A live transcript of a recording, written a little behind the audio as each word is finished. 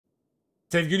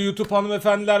Sevgili YouTube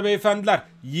hanımefendiler, beyefendiler,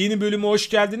 yeni bölüme hoş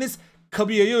geldiniz.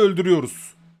 Kabiya'yı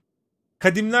öldürüyoruz.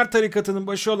 Kadimler tarikatının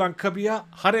başı olan Kabiya,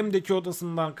 haremdeki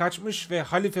odasından kaçmış ve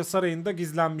halife sarayında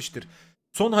gizlenmiştir.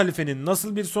 Son halifenin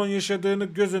nasıl bir son yaşadığını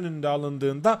göz önünde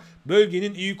alındığında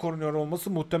bölgenin iyi korunuyor olması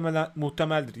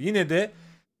muhtemeldir. Yine de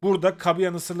burada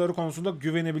Kabiya'nın sırları konusunda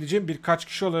güvenebileceğim birkaç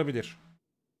kişi olabilir.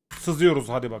 Sızıyoruz,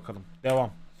 hadi bakalım.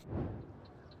 Devam.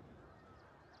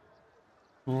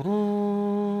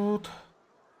 Durut.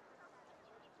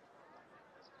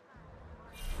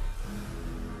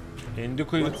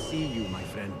 Endiko'yu... What see you, my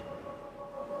friend?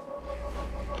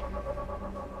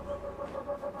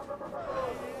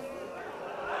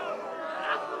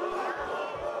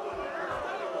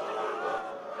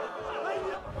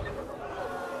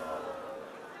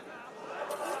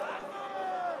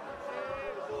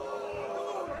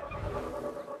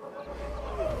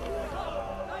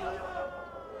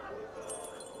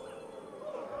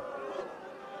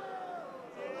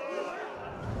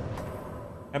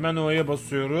 Hemen O'ya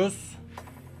basıyoruz.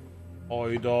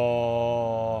 Hayda.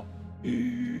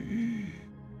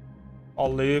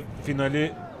 Vallahi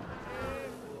finali.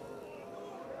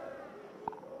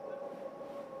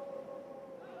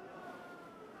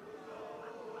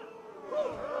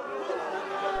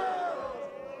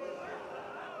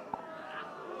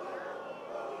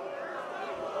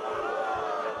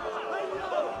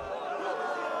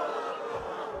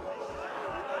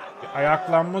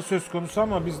 Ayaklanma söz konusu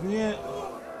ama biz niye...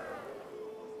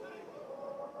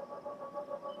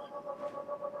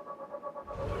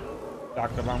 Bir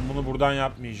dakika, ben bunu buradan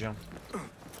yapmayacağım.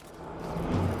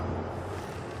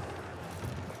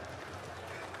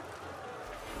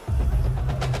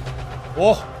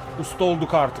 Oh! Usta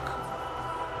olduk artık.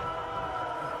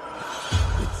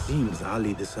 It seems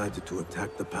Ali decided to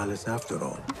attack the palace after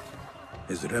all.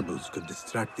 His rebels could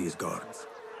distract these guards.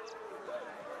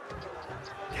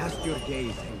 Cast your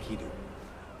gaze, Enkidu.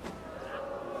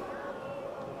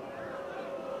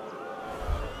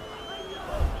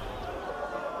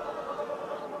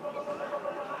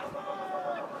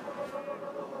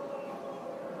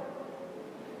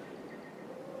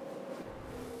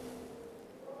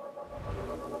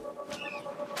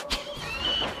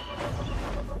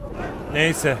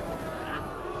 Neyse.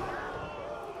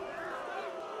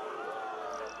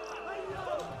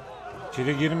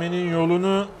 İçeri girmenin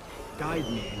yolunu... Guide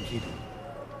me, Enkidu.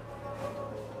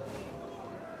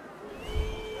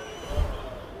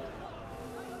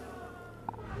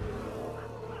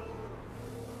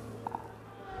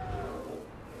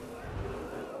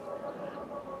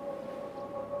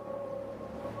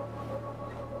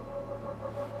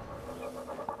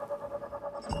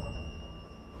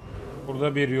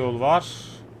 Burada bir yol var.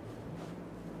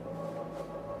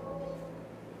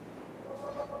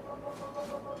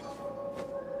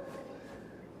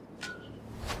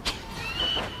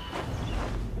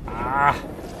 Ah!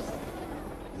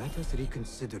 Let us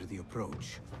reconsider the approach.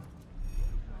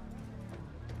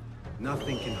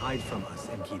 Nothing can hide from us,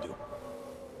 Enkidu.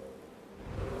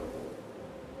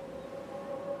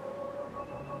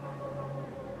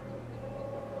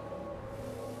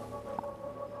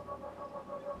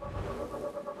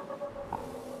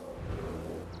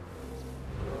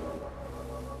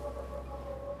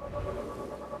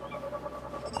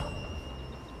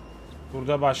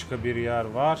 Burada başka bir yer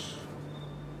var.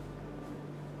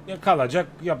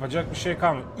 Yapacak bir şey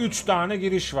kalmadı. 3 tane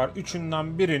giriş var.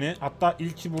 Üçünden birini, hatta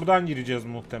ilki buradan gireceğiz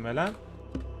muhtemelen.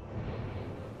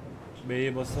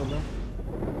 B'ye basalım.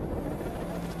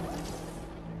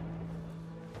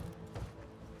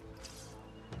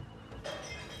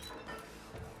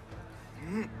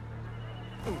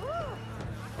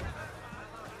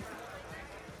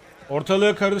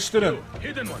 Ortalığı karıştırın.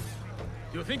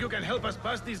 Do you think you can help us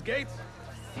pass these gates?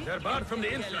 They're barred from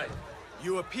the inside.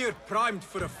 You appear primed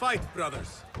for a fight,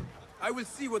 brothers. I will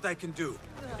see what I can do.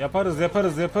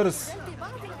 Yaparız.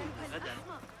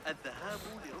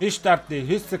 Hiç dert değil,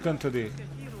 hiç sıkıntı değil.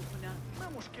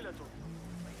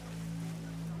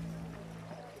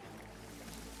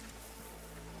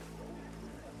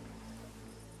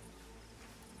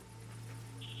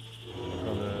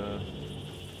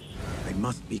 I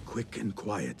must be quick and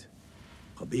quiet.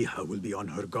 Qabiha will be on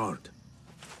her guard.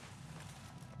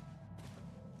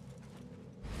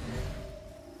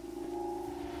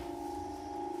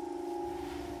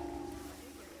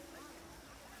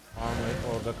 Ahmet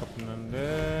orada kapının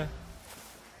önünde.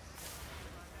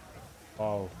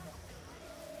 Wow.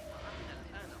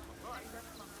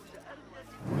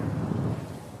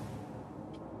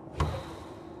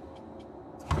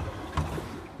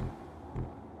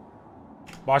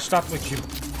 Başlat bakayım.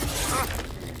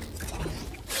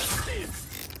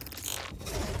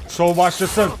 Şov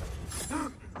başlasın.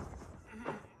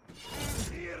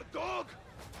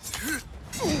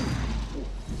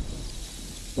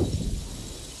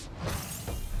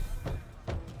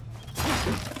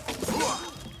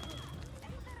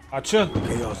 Açıl.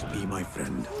 Chaos be my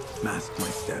friend. Mask my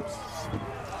steps.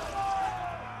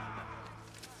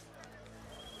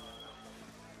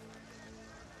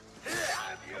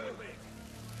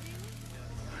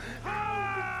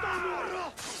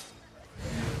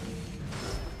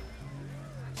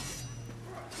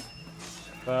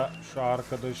 Da şu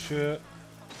arkadaşı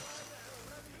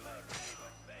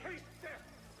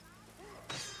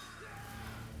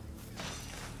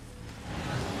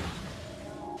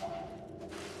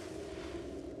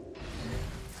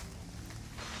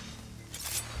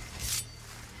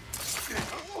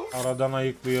aradan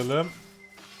ayıklayalım.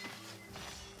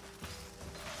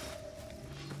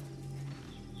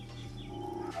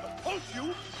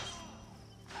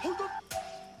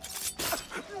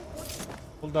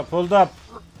 Hold up.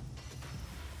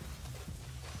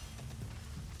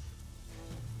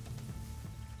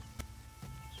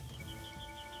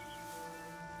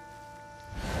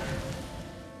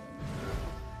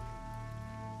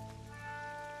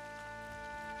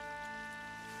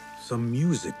 Some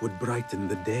music would brighten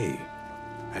the day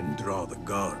and draw the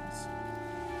guards.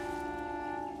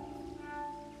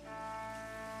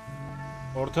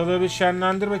 Ortalığı bir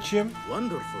şenlendir bakayım.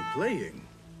 Wonderful playing.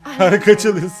 Harika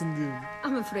çalıyorsun diyor.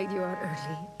 I'm afraid you are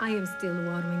early. I am still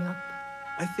warming up.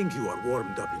 I think you are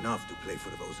warmed up enough to play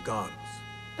for those guards.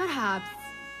 Perhaps,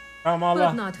 Tamam but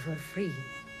Allah. not for free.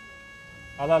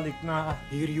 Allah ikna.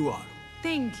 Here you are.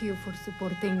 Thank you for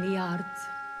supporting the arts.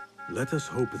 Let us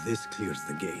hope this clears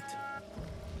the gate.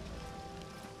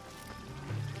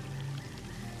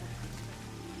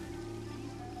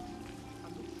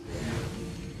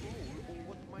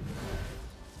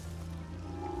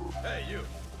 Hey, you.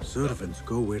 Servants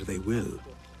go where they will.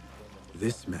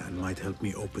 This man might help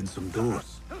me open some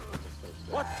doors.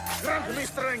 What? Grant me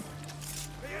strength.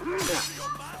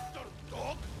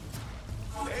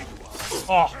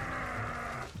 Ah.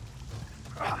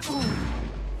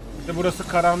 İşte burası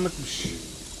karanlıkmış.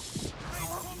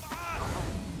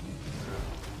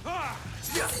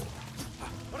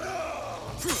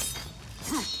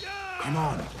 Come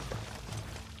on.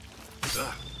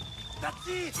 That's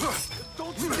it.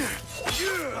 Don't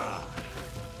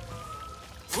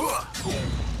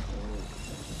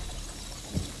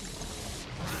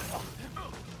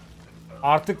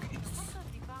Artık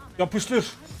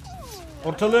yapıştır.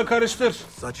 Ortalığı karıştır.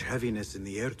 Such heaviness in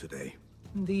the air today,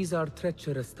 These are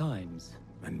treacherous times.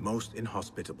 and most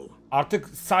inhospitable. Artık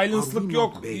silence'lık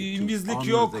yok, imbizlik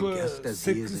yok,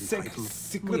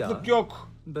 secret'lık yok.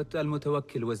 But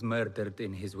Al-Mutawakkil was murdered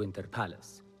in his winter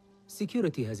palace.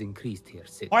 Security has increased here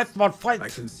since. Fight var I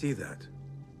fight. can see that.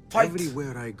 Fight.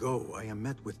 Everywhere I go, I am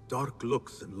met with dark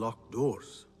looks and locked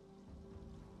doors.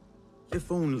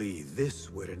 If only this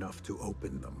were enough to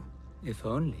open them. If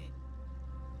only.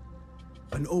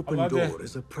 An open Hadi. door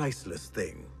is a priceless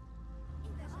thing.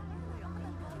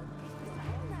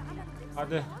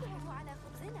 Hadi.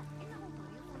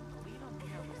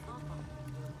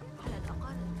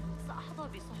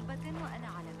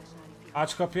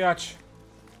 Aç kapıyı aç.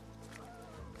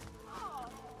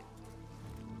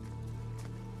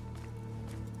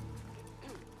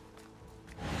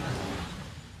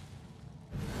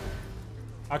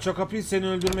 Aç o kapıyı, seni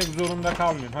öldürmek zorunda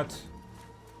kalmayayım. Hadi.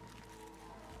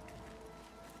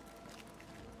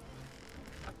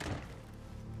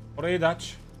 Orayı da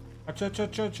aç. Aç aç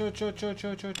aç aç aç aç aç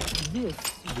aç aç. This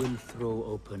will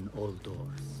throw open all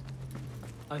doors.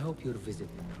 I hope your visit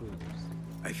improves.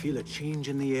 I feel a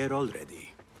change in the air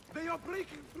already. They are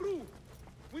breaking through.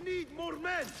 We need more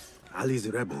men.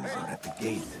 Ali's rebels are at the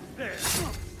gate.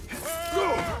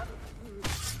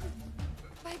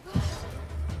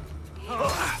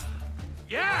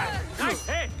 Yeah! Nice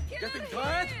hit! Getting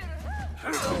tired?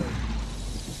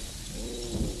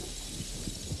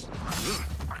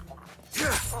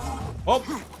 Hop.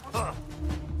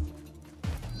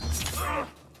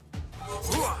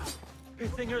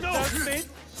 Pissing yourself, mate?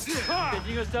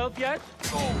 Did yourself yet?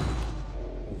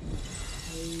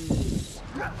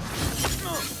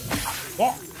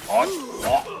 Hop. Aç.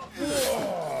 Hop.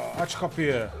 Aç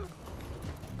kapıyı.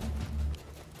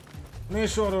 Ne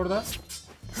işi var orada?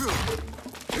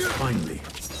 Finally.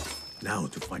 Now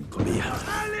to find Qabiha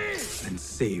and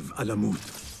save Alamut.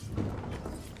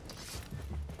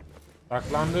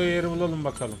 Saklandığı yeri bulalım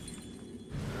bakalım.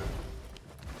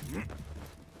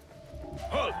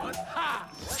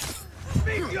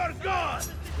 Meet your god!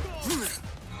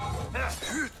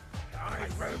 I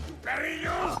will bury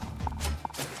you!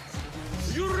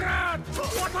 You rat!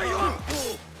 What are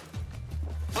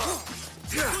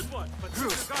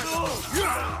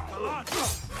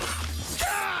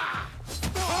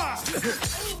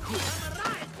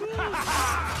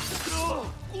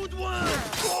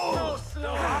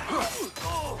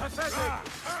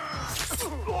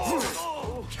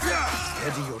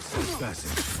Steady yourself,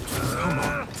 Basim. Come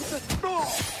on.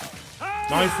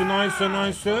 Nice, nice,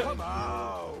 nice.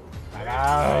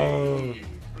 Hello.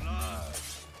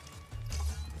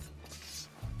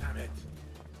 Damn it.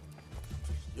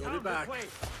 You'll be back.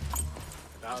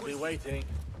 I'll be waiting.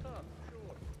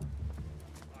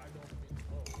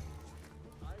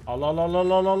 Al al al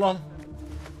al al al al.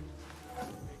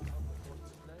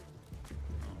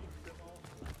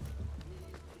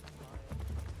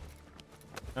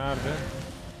 Nerede?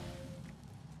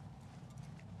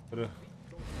 Burası.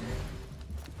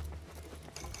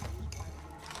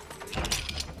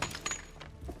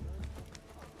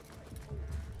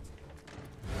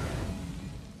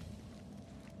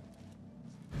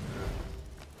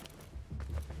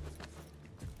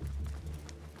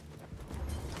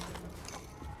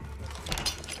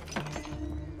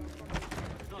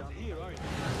 Not here, are you?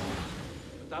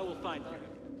 But I will find you.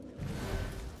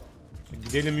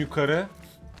 Gidelim yukarı.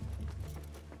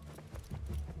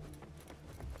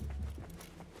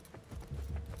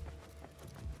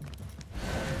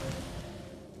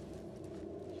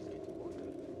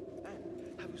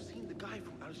 Have you seen the guy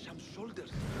from Al-Sham's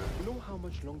shoulders? You know how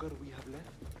much longer we have left?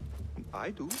 I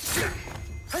do.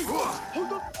 Hey,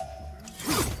 hold on!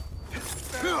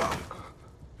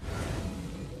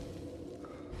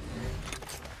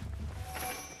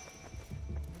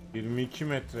 22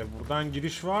 metre. Buradan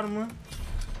giriş var mı?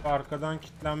 Arkadan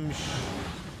kilitlenmiş.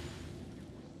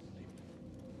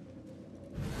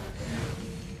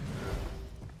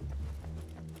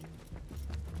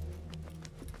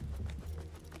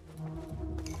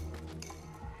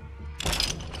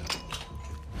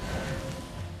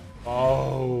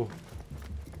 Oh.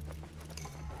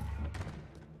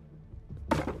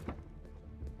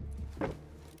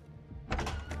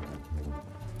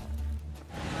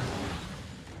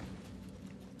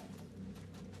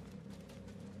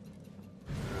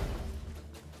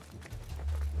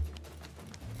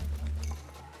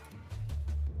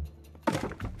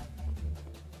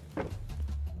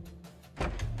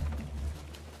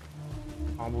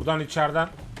 Buradan içeriden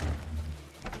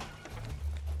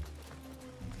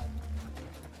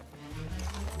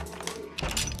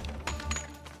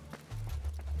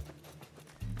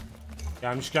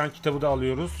gelmişken kitabı da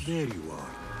alıyoruz. There you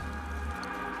are.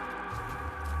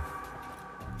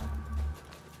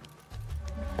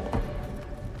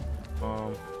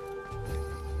 Tamam.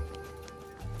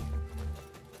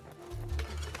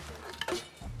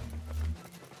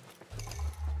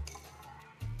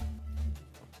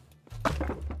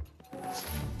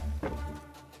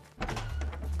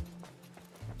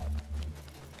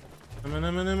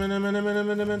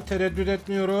 Hemen tereddüt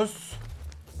etmiyoruz.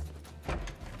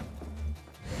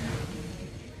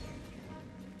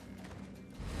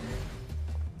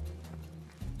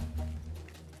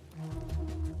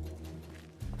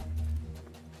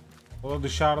 O da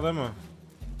dışarıda mı?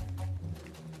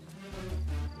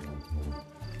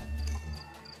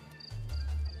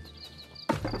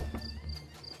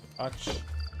 Aç.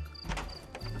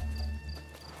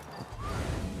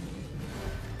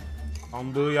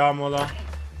 Sandığı yağmala.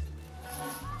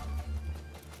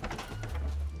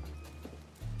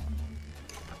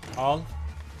 Al.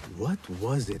 What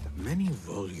was it? Many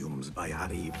volumes by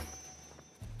Arib.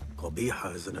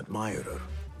 Qabiha is an admirer.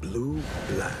 Blue,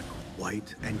 black,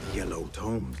 white, and yellow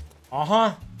tomes.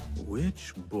 Aha.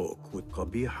 Which book would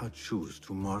Qabiha choose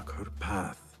to mark her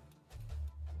path?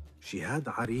 She had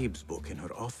Arib's book in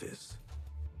her office.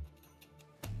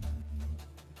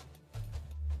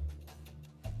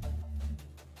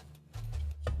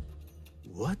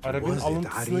 What Arabın was it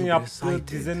alıntısını Arib yaptığı recited?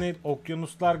 dize ne?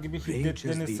 Okyanuslar gibi Rage as the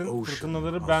hiddetlenirsin, ocean,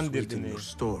 fırtınaları I'll ben sweeten dinleyin. your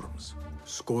storms.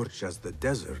 Scorch as the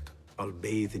desert, I'll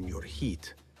bathe in your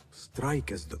heat.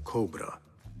 Strike as the cobra,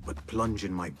 but plunge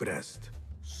in my breast.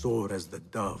 Soar as the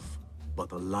dove,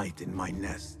 but alight in my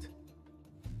nest.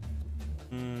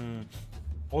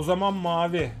 O zaman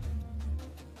mavi.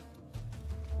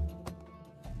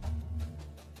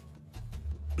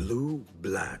 Blue,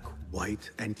 black,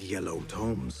 white, and yellow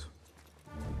tomes.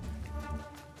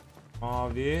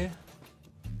 Mavi.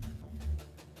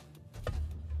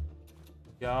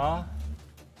 Ya.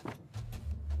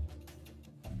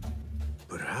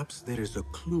 Perhaps there is a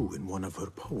clue in one of her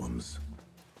poems.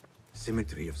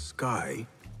 Symmetry of sky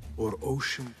or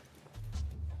ocean.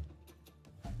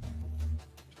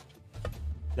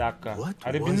 Bir dakika. What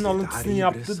Arabinin was it alıntısını Arib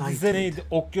yaptığı dize recited? neydi?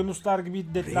 Okyanuslar gibi Rage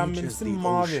as hiddetlenmelisin, the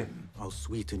mavi. ocean, I'll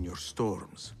sweeten your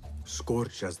storms.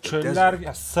 Scorch as the Çöller, desert,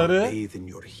 ya sarı, I'll bathe in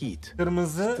your heat.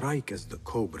 kırmızı, Strike as the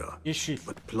cobra, yeşil.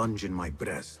 but plunge in my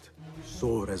breast.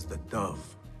 Soar as the dove,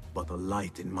 but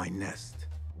alight in my nest.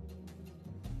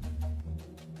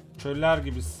 Çöller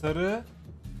gibi sarı,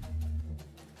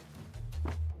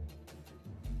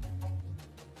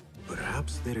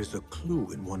 there is a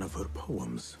clue in one of her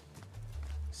poems.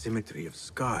 Symmetry of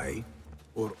sky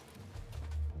or...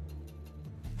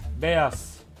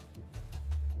 Beyaz.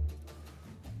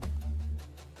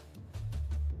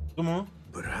 Bu mu?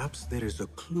 Perhaps there is a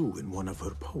clue in one of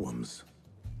her poems.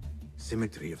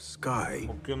 Symmetry of sky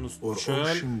Okyanus, or çöl,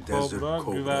 ocean desert kobra,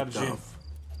 cobra güvercin. dove.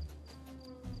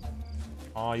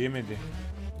 Aa, yemedi.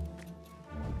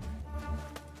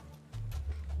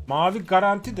 Mavi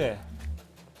garanti de.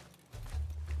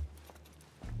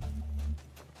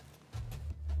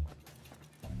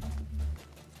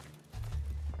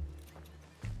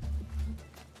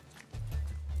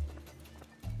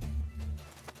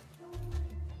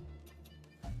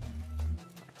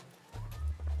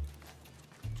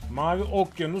 Mavi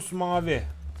okyanus, mavi.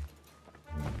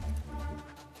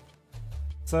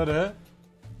 Sarı.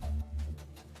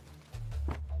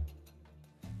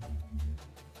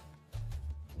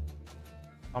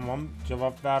 Tamam,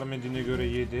 cevap vermediğine göre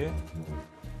 7.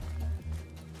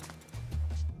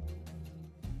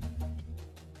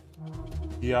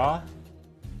 Ya.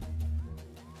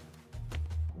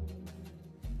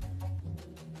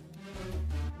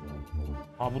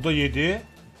 Ha, bu da 7.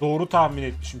 Doğru tahmin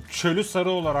etmişim. Çölü sarı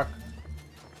olarak.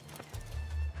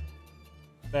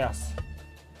 Beyaz.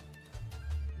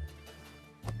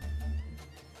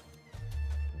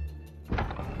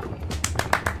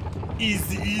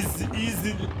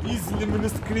 Easy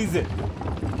luminous krizi.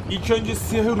 İlk önce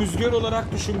siyahı rüzgar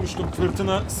olarak düşünmüştüm.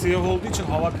 Fırtına siyah olduğu için,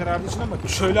 hava karardığı için, ama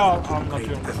çölü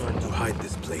anlatıyorum.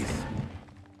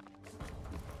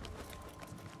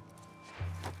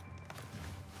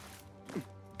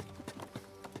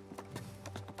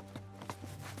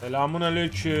 Selamun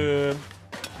aleyküm.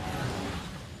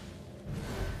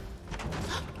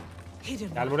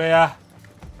 Gel buraya.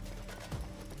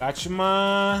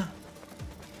 Kaçma.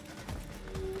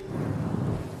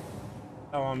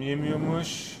 Tamam,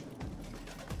 yemiyormuş.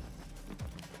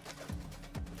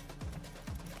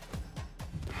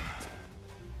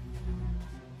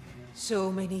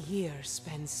 So many years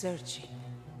spent searching.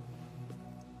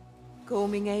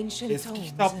 Combing ancient Eski tomes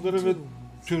kitapları and ve tombs.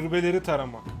 türbeleri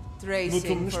taramak.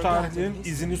 Unutulmuş tarihlerin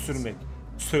izini sürmek.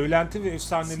 Söylenti ve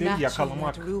efsaneleri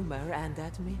yakalamak.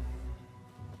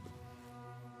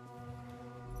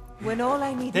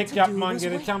 Tek yapman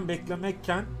gereken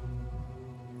beklemekken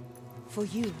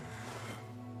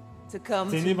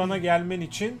seni bana gelmen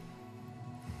için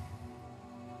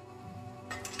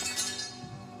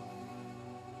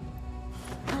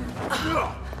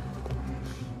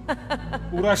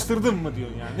uğraştırdın mı diyor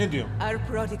yani, ne diyor? Our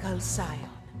prodigal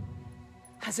scion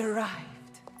has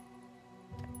arrived.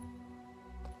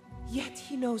 Yet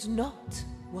he knows not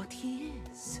what he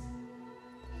is.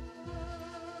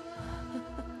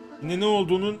 Yine ne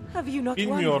olduğunun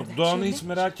bilmiyor. Doğanı hiç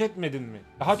merak etmedin mi?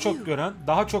 Daha çok gören,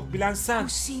 daha çok bilen sen.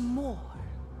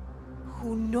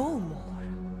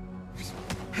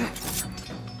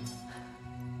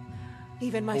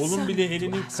 Oğlum bile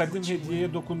elinin kadim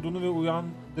hediyeye dokunduğunu ve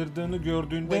uyandırdığını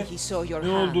gördüğünde ne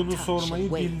olduğunu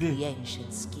sormayı bildi.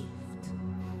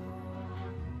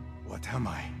 What am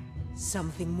I?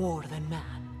 Something more than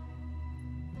man.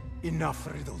 Enough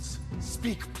riddles.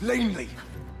 Speak plainly.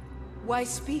 Why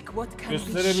speak what can be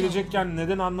shown? Gösterebilecekken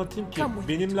neden anlatayım ki?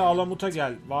 Benimle Alamut'a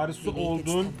gel. Varisi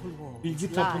olduğun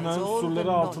bilgi tapınağın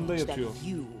surları altında yatıyor.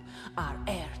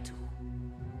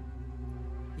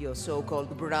 Your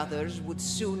so-called brothers would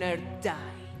sooner die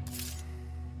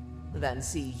than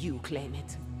see you claim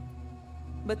it.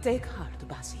 But take heart,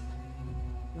 Basim.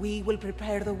 We will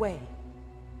prepare the way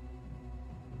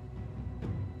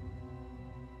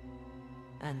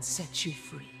and set you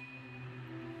free.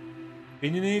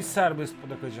 Beni neyi serbest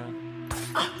bırakacaksın?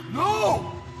 No!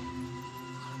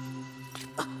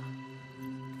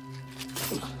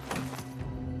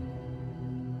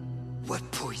 What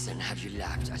poison have you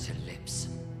lapped at her lips?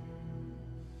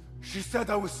 She said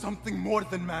I was something more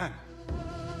than man.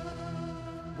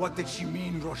 What did she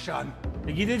mean, Roshan?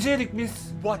 Gidecektik biz.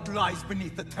 What lies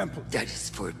beneath the temple? That is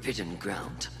forbidden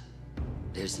ground.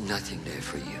 There's nothing there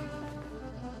for you.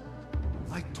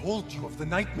 I told you of the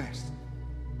nightmares.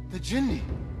 The jinni.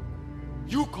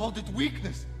 You called it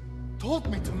weakness. Told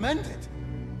me to mend it.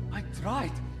 I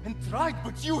tried and tried,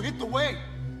 but you hid the way.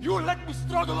 You let me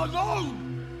struggle alone!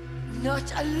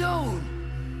 Not alone!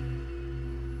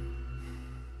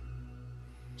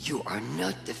 You are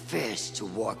not the first to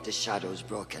walk the shadows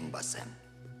broken, Basim.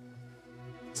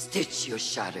 Stitch your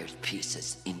shattered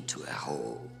pieces into a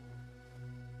whole.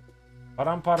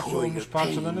 Paramparça olmuş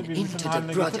parçalarını bir bütün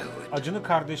haline getir, acını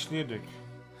kardeşliğe dök.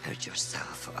 Purge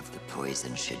yourself of the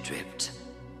poison she dripped,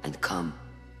 and come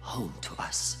home to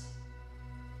us.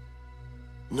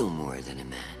 No more than a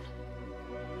man.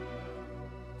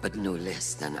 but no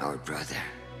less than our brother.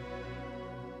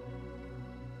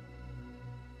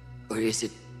 Or is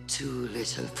it too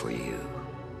little for you?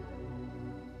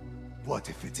 What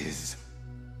if it is?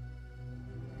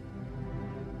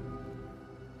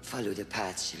 Follow the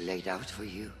path she laid out for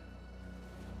you,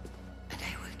 and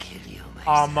I will kill you myself.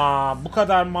 Ama bu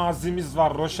kadar mazimiz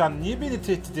var Roşan. Niye beni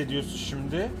tehdit ediyorsun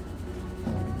şimdi?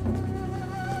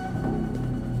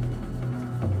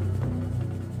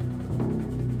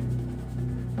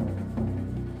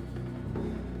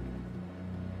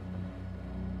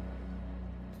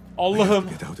 Allah'ım.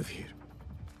 Get out of here.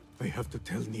 I have to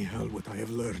tell Nihal what I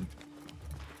have learned.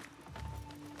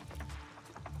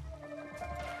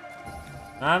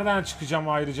 Nereden çıkacağım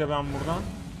ayrıca ben buradan?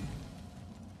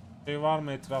 Şey var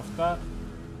mı etrafta?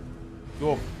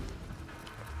 Yok.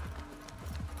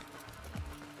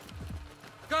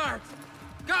 Guard!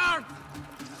 Guard!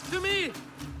 To me!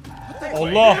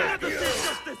 Allah!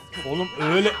 Oğlum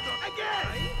öyle...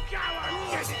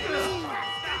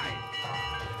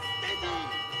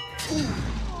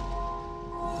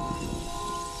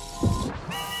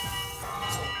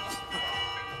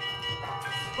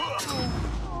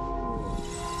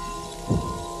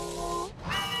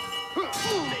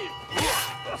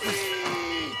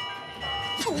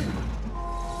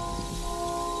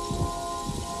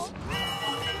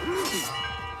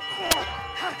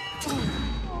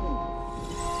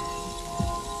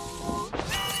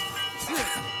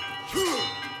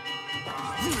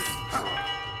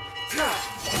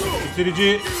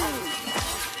 Bitirici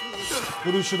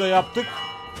vuruşu da yaptık.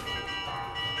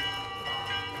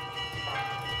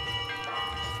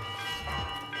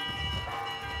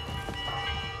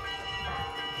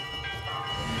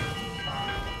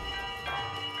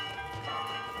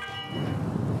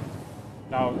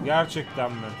 Ya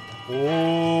gerçekten mi?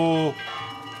 Oo!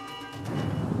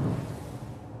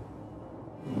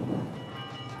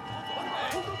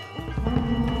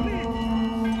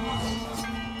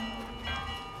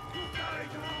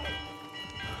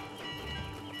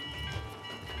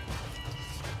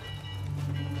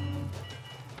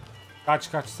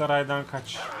 Kaç kaç saraydan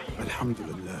kaç.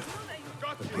 Alhamdulillah.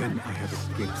 Again I have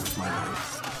escaped with my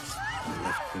life. I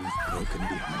left things broken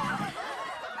behind me.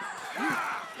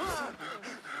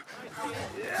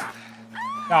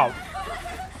 Ya.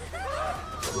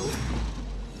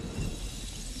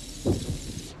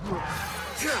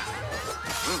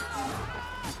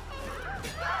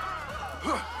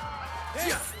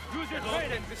 Use your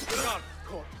training, Mr. Guard.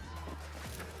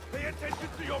 Pay attention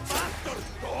to your master,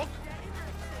 dog!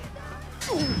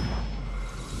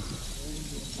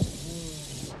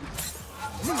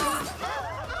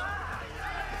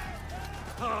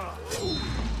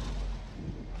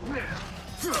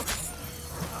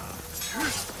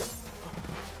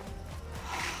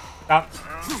 Ya.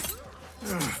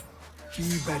 Be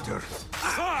better.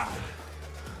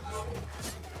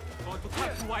 Going to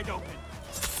cut you wide open.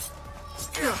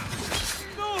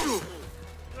 No!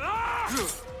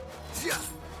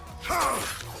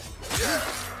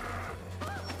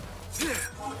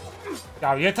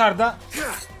 Ya yeter da.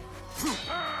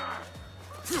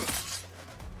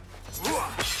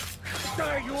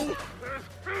 Die, you!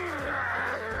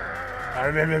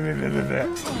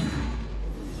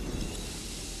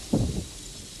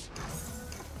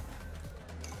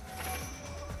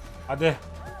 Hadi.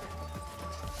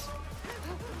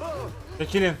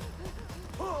 Çekilin.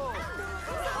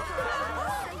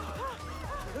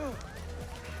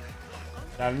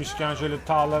 Gelmişken şöyle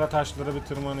tağlara taşlara bir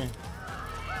tırmanayım.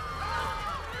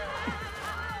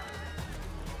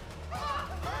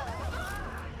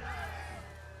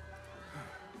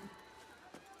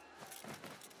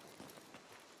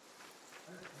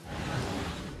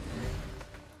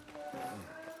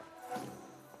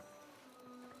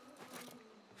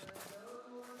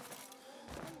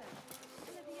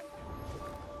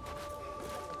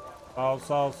 Sağ ol,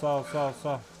 sağ ol, sağ ol, sağ ol,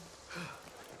 sağ ol.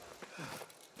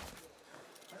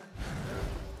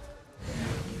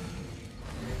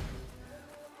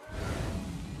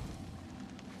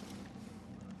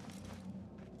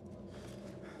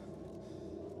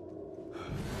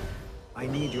 I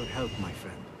need your help, my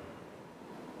friend.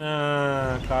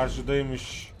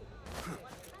 Karşıdaymış.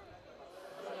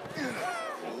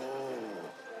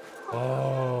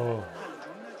 Oo.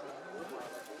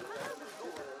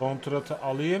 Kontratı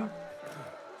alayım.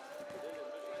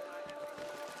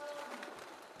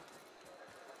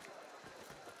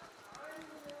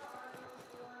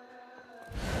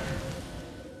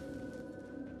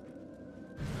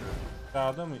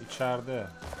 İçeride mi? İçeride.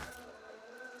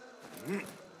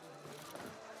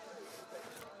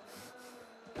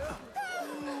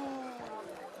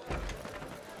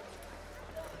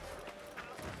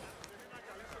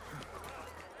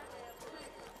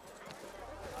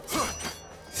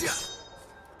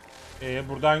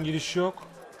 Buradan giriş yok.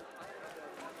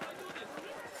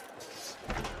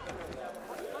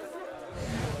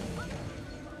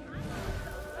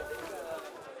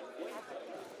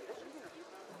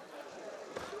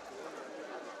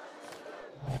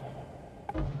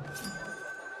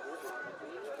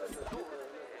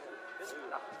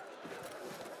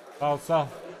 Sal.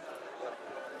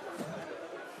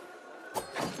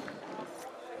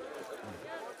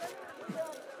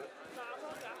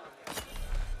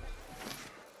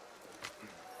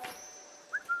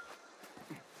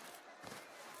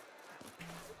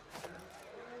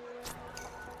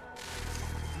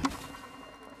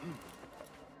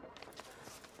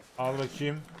 Al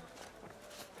bakayım.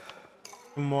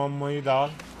 Bu muammayı da al.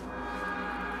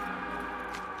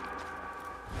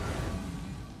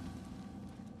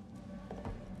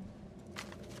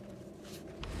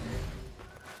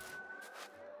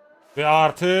 Ve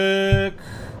artık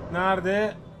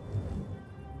nerede?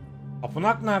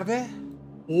 Tapınak nerede?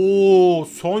 Oo,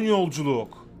 son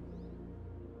yolculuk.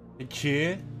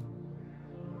 Peki.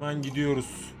 Hemen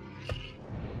gidiyoruz.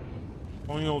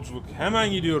 Son yolculuk.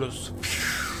 Hemen gidiyoruz.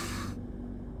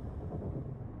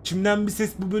 İçimden bir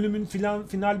ses bu bölümün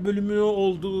final bölümü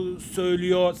olduğu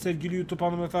söylüyor sevgili YouTube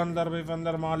hanımefendiler,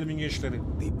 beyefendiler, mahallemin gençleri.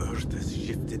 The earth has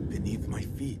shifted beneath my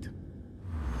feet.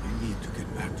 I need to get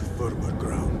back to firmer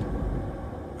ground.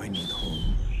 I need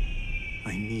home.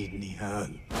 I need Nihal.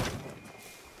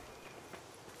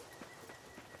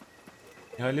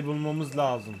 Nihal'i bulmamız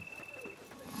lazım.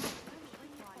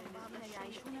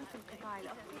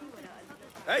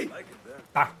 Hey!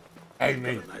 Ah, hey.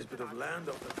 Nice bit of land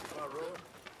off the far road.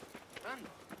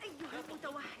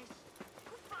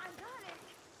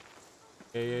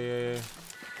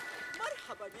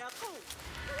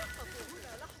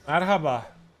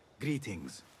 Merhaba.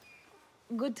 Greetings.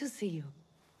 Good to see you.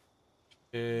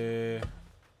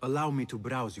 Allow me to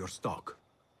browse your stock.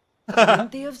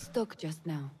 Plenty of stock just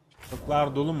now.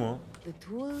 Stoklar dolu mu? The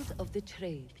tools of the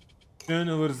trade. Bütün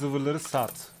ıvır zıvırları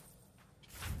sat.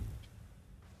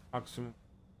 Maksimum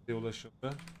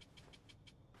ulaşıldı.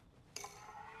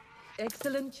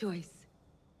 Excellent choice.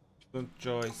 Excellent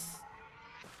choice.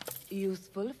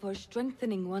 Useful for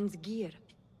strengthening one's gear.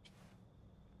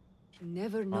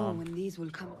 Never know when these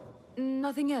will come.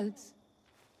 Nothing else?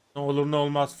 Ne olur ne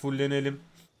olmaz fullenelim.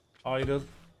 Ayrıl.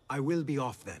 I will be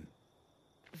off then.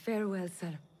 Farewell,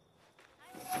 sir.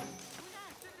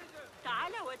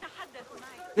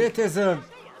 Citizen.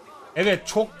 Evet,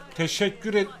 çok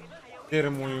teşekkür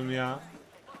ederim oyun ya.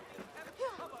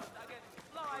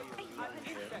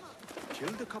 Kill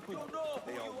the couple.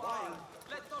 They are wild.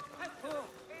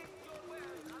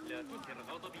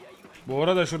 Bu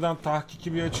arada şuradan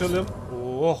tahkiki bir açalım.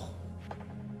 Oh.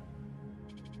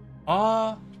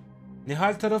 Aa,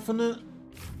 Nihal tarafını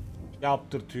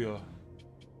yaptırtıyor.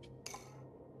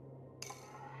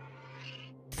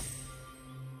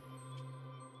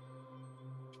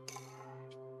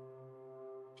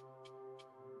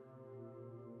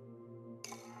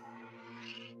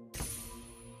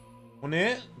 O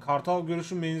ne? Kartal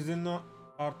görüşün menzilini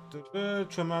arttırdı.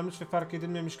 Çömelmiş ve fark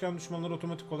edilmemişken düşmanları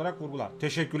otomatik olarak vurgular.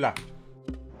 Teşekkürler.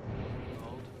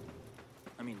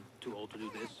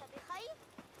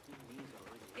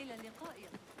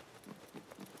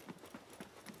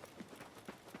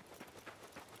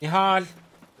 Nihal.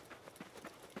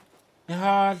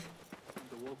 Nihal.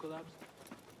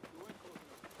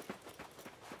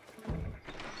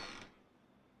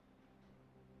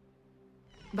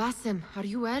 Basim, are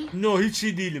you well? No, hiç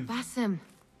iyi değilim. Basim.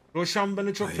 Roşan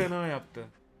beni çok fena yaptı.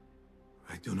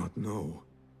 I do not know.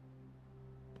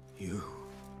 You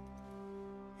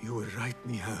were right,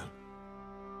 Nihal.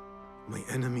 My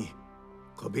enemy,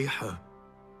 Qabiha.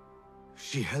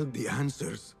 She held the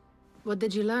answers. What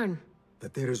did you learn?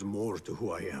 That there is more to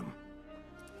who I am.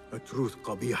 A truth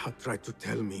Qabiha tried to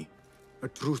tell me. A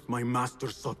truth my master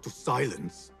sought to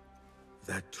silence.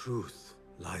 That truth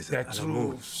lies at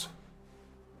Alamut.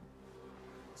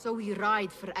 So we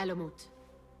ride for Alamut.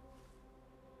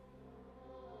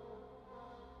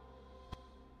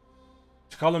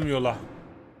 Çıkalım yola.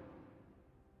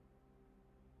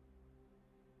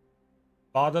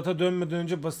 Bağdat'a dönmeden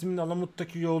önce Basim'in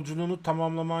Alamut'taki yolculuğunu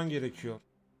tamamlaman gerekiyor.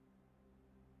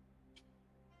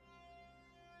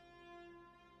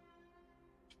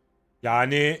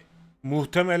 Yani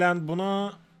muhtemelen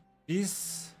buna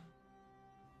biz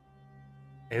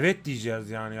evet diyeceğiz,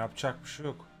 yani yapacak bir şey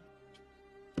yok.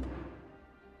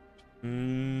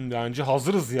 Bence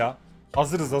hazırız ya.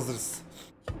 Hazırız.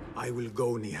 I will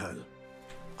go, Nihal.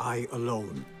 I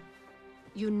alone.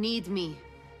 You need me.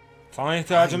 Sana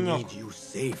ihtiyacım I yok. need you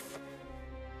safe.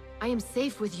 I am safe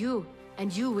with you,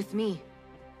 and you with me.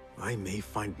 I may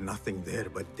find nothing there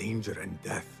but danger and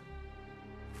death.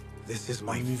 This is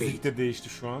my Müzik fate. de değişti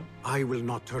şu an. I will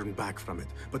not turn back from it,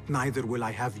 but neither will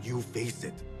I have you face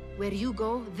it. Where you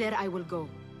go, there I will go.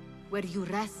 Where you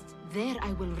rest, there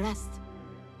I will rest.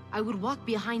 I will walk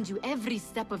behind you every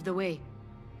step of the way.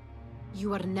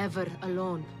 You are never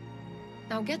alone.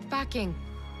 Now get packing.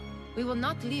 We will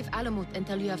not leave Alamut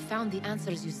until you have found the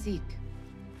answers you seek.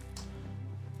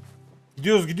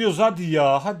 Gidiyoruz hadi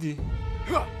ya hadi.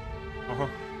 Aha.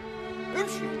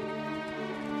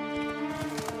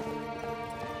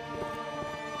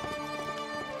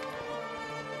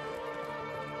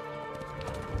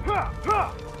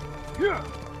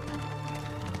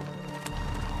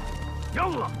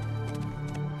 Yallah!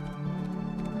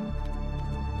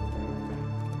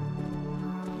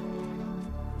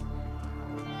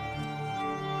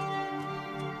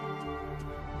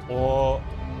 O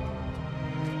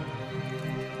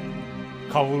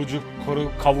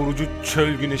kavurucu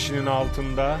çöl güneşinin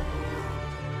altında.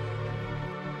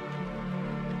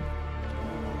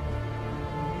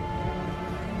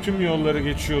 Tüm yolları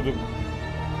geçiyorduk.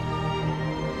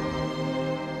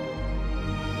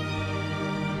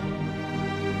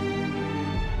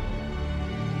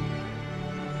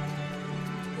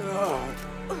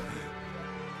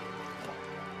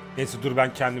 Neyse dur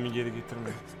ben kendimi geri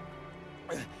getirmeyeyim.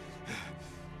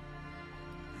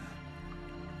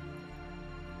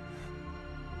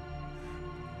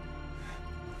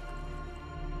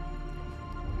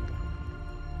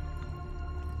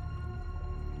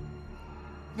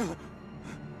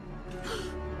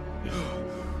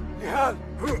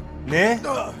 Ne?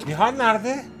 Nihal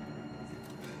nerede?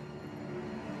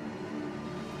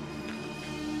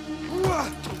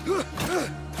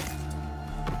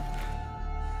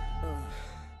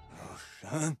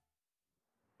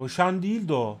 Hoşan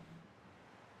değildi o.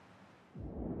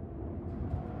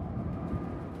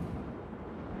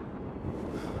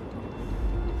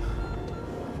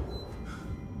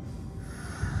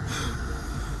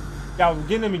 Ya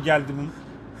gene mi geldi bu?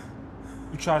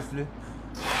 3 harfli.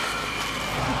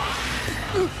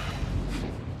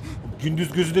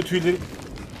 Gündüz gözü tüyleri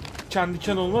diken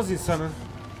diken olmaz insanın.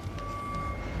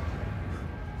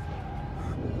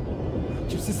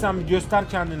 Kimsin sen, bir göster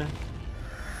kendini.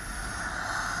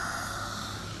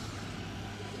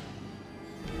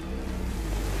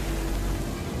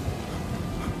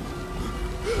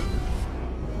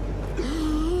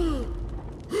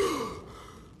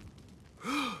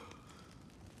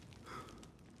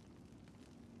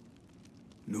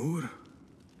 Nur?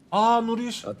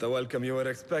 Nuriş. Not the welcome you were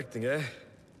expecting, eh?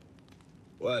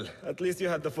 Well, at least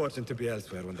you had the fortune to be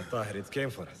elsewhere when the Tahirids came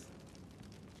for us.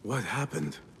 What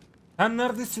happened? Sen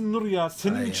neredesin Nur ya?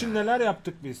 Senin için neler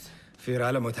yaptık biz? Fear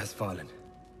Alamut has fallen.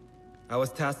 I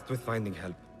was tasked with finding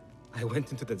help. I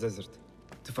went into the desert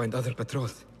to find other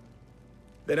patrols.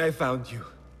 Then I found you.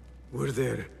 Were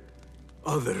there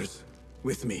others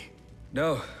with me?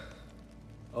 No,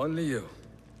 only you.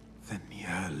 Then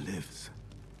Nihal lives.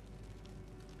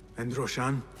 And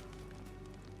Roshan?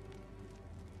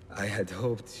 I had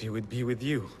hoped she would be with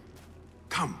you.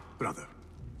 Come, brother.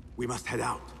 We must head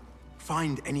out.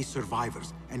 Find any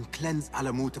survivors and cleanse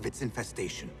Alamut of its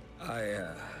infestation. I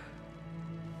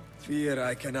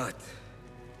fear I cannot.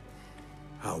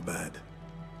 How bad?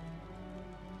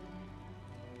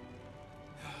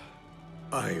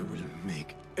 I will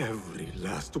make every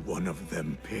last one of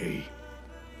them pay.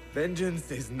 Vengeance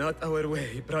is not our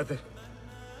way, brother.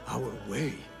 Our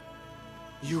way?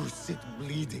 You sit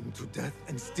bleeding to death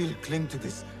and still cling to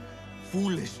this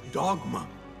foolish dogma.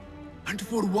 And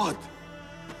for what?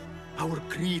 Our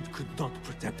creed could not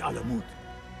protect Alamut.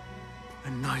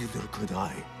 And neither could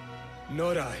I.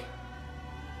 Nor I.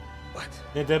 But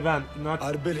Ne de ben.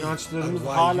 İnançlarımız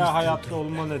hala hayatta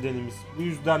olma nedenimiz. Bu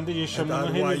yüzden de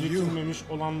yaşamını henüz bitirmemiş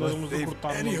olanlarımızı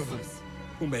kurtarmalısın.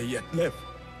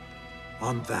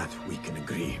 On that we can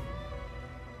agree.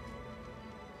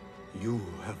 You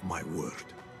have my word.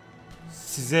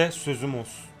 Size sözüm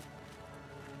olsun.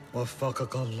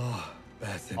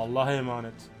 Allah'a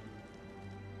emanet.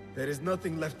 There is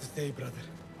nothing left to say, brother.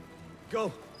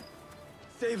 Go.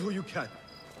 Save who you can.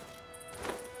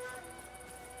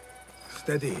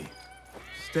 Steady.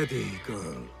 Steady,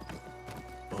 girl.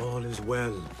 All is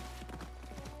well.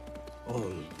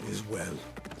 All is well.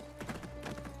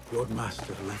 Your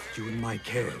master left you in my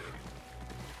care.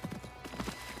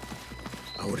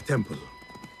 Our temple.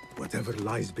 Whatever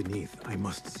lies beneath, I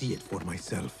must see it for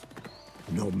myself,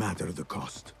 no matter the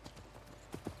cost.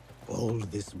 All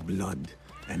this blood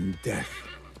and death.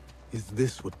 Is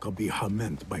this what Qabiha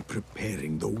meant by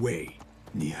preparing the way?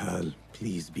 Nihal,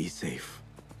 please be safe.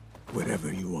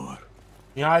 Wherever you are.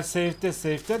 Nihal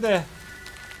safe'te de.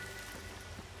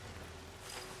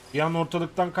 Bir an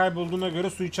ortalıktan kaybolduğuna göre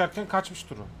su içerken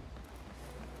kaçmıştır o.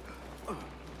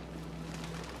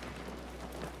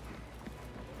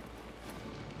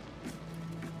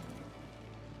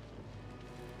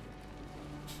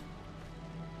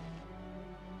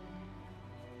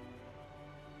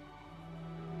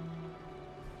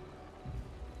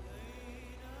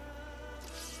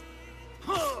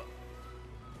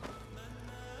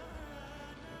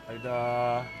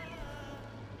 Hayda.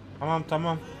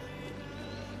 Tamam.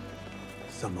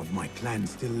 Some of my clan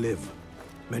still live.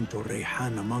 Mentor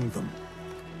Reyhan among them.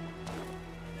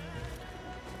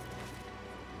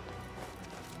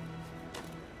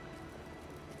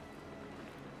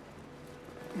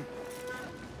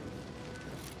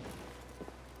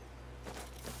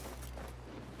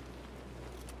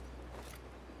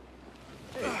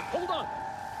 Hold on!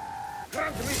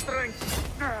 Grant me strength!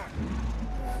 I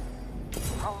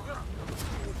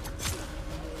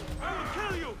will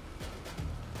kill you!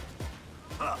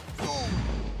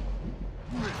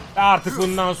 Artık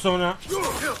bundan sonra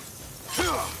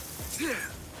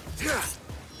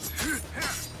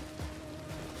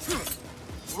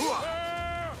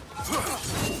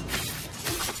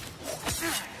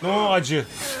no acı.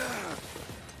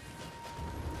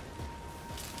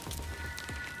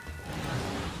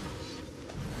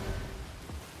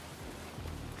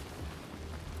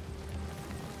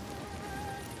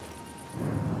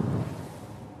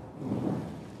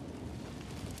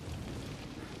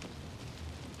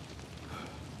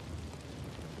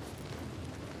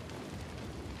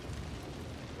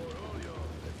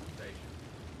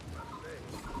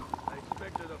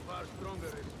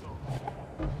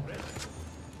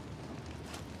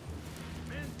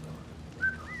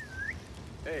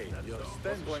 Hey, your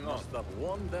stench must have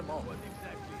warned them off.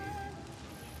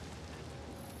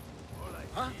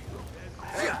 Huh?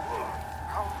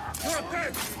 You're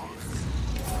dead!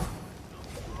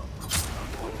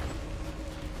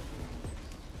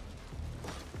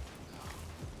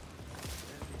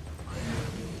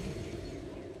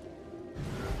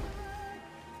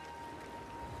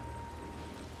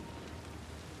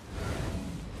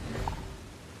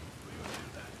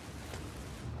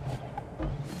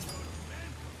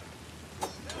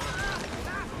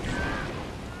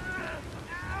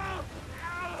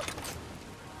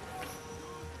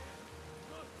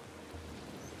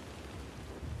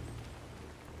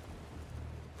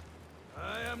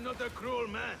 I am not a cruel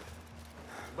man,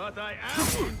 but I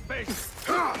am impatient.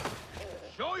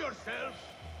 Show yourself,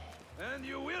 and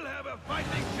you will have a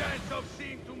fighting chance of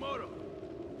seeing tomorrow.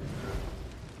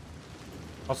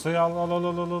 Kasayı al.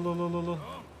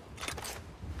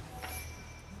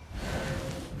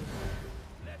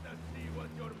 Let us see what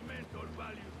your mentor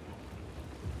values more.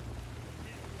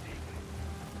 His secret,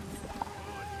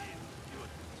 or his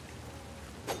duty.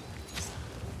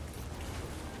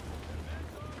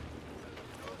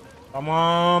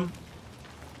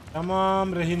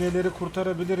 Tamam, rehineleri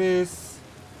kurtarabiliriz.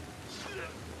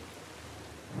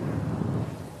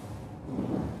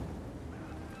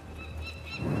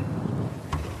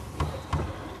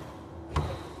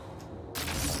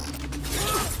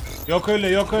 Yok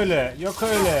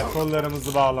öyle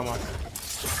kollarımızı bağlamak.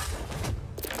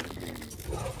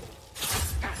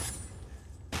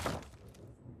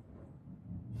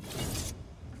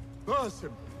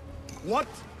 Basim! What?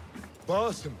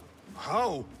 Basim!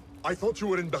 How? I thought you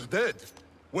were in Baghdad.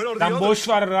 Where are the Sen others? boş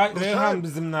ver Reyhan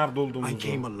bizim nerede I olduğumuzu.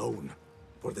 came alone,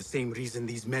 for the same reason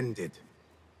these men did.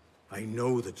 I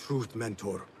know the truth,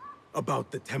 Mentor,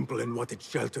 about the temple and what it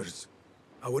shelters.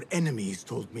 Our enemies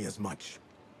told me as much.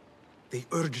 They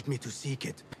urged me to seek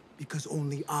it, because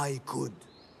only I could.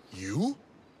 You?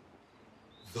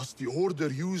 Thus the Order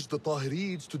used the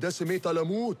Tahirids to decimate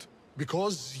Alamut,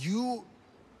 because you...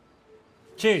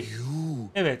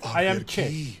 Evet, I am K.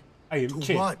 I am To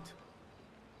K. what?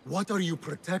 What are you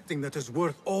protecting that is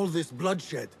worth all this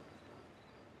bloodshed?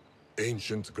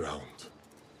 Ancient ground.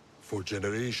 For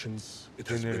generations, it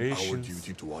has been our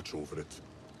duty to watch over it.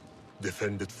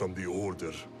 Defend it from the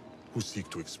Order, who seek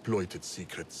to exploit its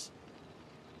secrets.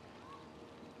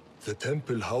 The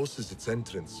temple houses its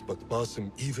entrance, but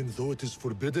Basim, even though it is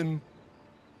forbidden,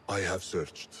 I have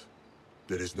searched.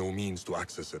 There is no means to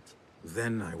access it.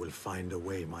 Then I will find a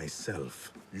way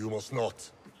myself. You must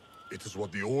not. It is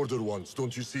what the Order wants,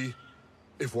 don't you see?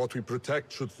 If what we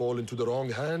protect should fall into the wrong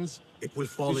hands, it will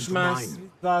fall into Düşmez. mine.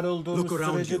 Var olduğumuz Look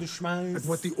around sürece you düşmez. at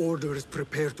what the Order is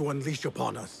prepared to unleash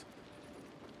upon us.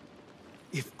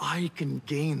 If I can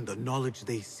gain the knowledge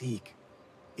they seek,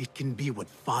 it can be what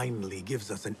finally gives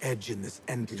us an edge in this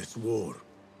endless war.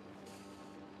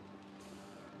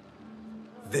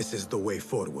 This is the way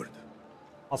forward.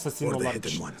 Assassin For the olan hidden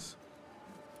işte. ones.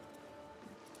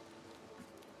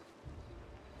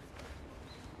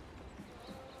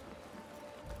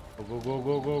 Go go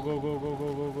go go go go go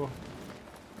go go go.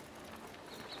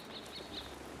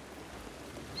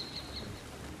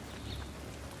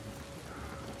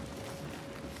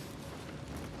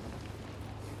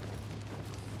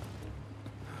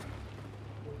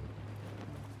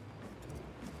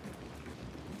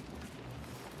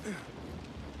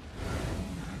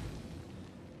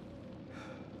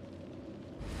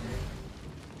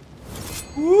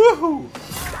 Woohoo!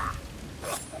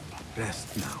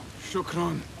 Rest now.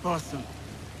 Shukran, Basim.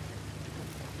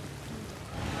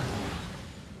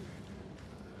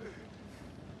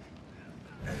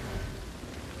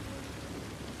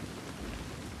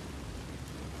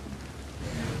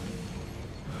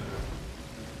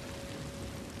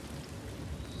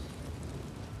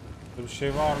 Bir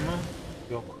şey var mı?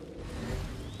 Yok.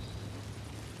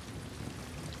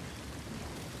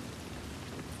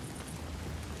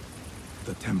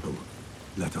 The temple.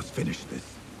 Let us finish this.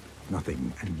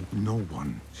 Nothing and no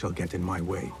one shall get in my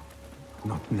way.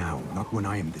 Not now, not when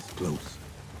I am this close.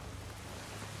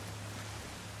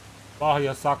 Ah,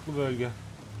 yasaklı bölge.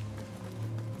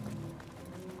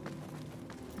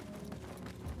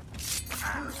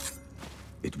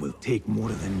 It will take more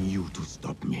than you to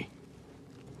stop me.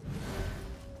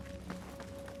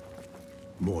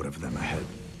 More of them ahead.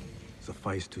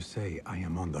 Suffice to say, I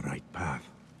am on the right path.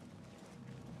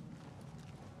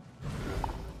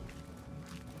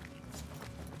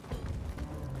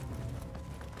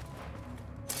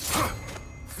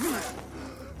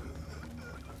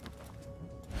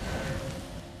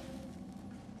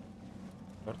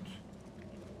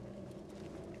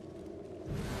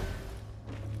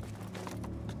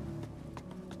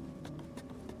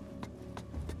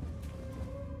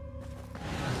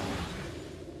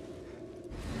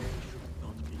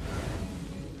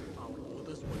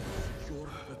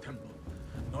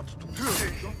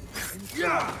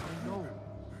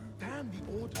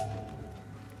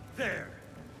 There.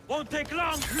 Won't take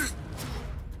long.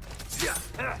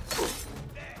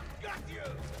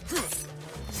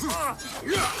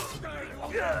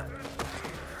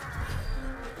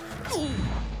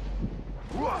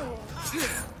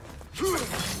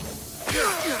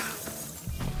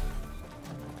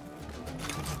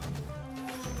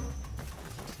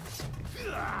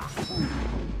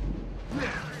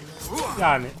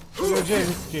 Yani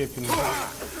öleceğiniz ki hepiniz.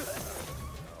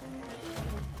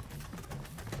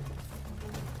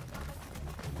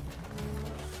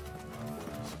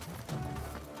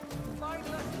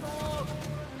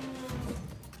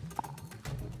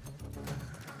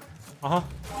 Aha.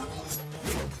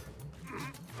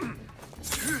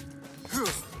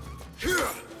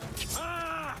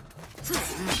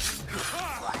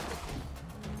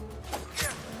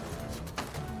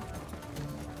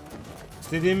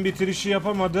 İstediğim bitirişi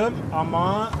yapamadım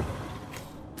ama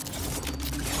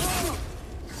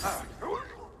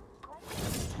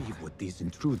See what these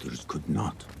intruders could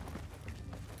not.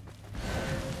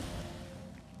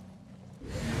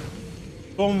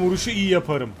 son vuruşu iyi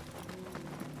yaparım.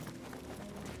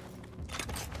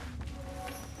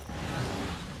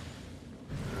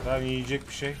 Ben yiyecek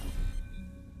bir şey.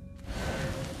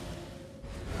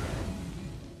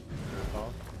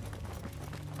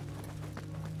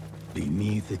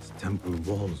 Beneath its temple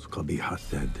walls, Kabiha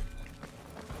said.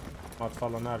 Mat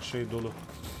falan her şey dolu.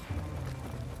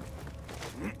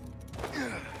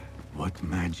 What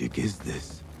magic is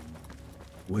this?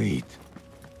 Wait,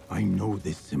 I know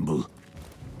this symbol.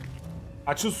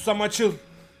 Açıl susam açıl.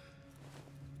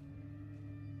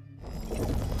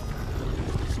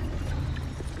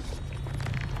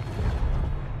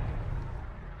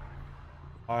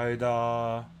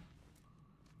 Hayda.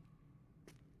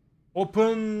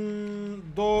 Open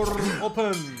door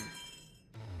open.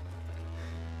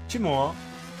 Kim o?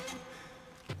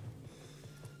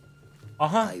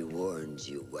 Aha. I warned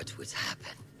you what would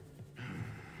happen.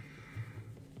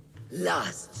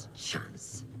 Last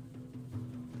chance.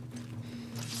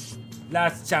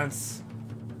 Last chance.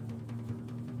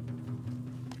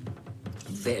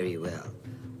 Very well.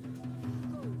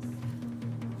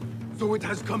 So it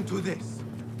has come to this.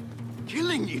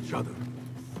 Killing each other.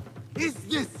 Is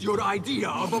this your idea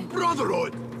of a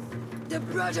brotherhood? The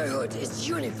Brotherhood is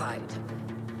unified.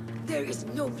 There is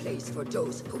no place for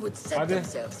those who would set Hadi.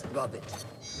 themselves above it.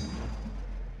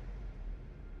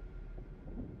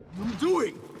 What are you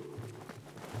doing?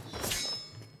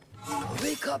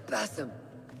 Wake up, Basim.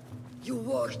 You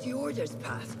walk the Order's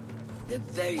path. The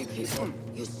very people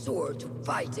you swore to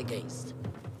fight against.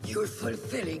 You're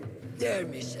fulfilling their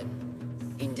mission.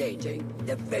 endangering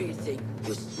the very thing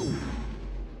you sought.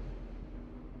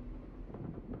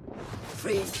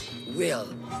 Free will.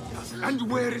 And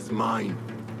where is mine?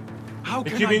 How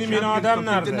can Peki I benim champion iradem something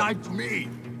nerede? denied to me?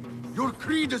 Your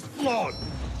creed is flawed.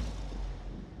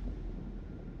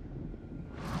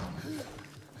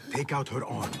 Take out her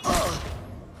arm.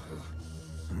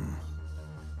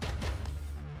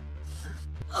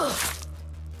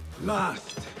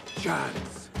 Last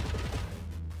chance.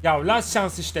 Ya last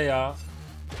şans işte ya.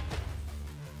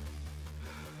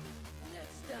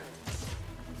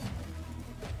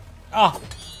 Ah.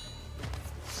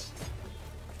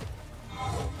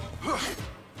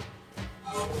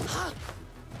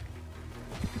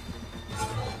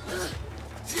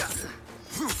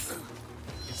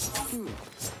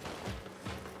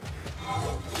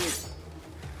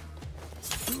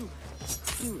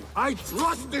 I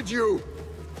trusted you.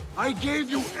 I gave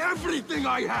you everything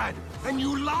I had, and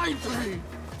you lied to me.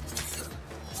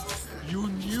 You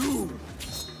knew.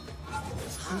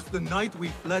 Since the night we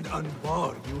fled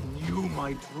Anbar, you knew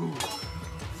my truth.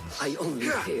 I only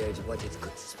feared what it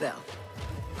could spell,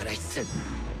 but I said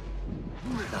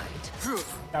lied.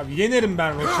 Ya yenerim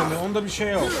ben Roshan'ı. Onda bir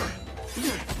şey yok.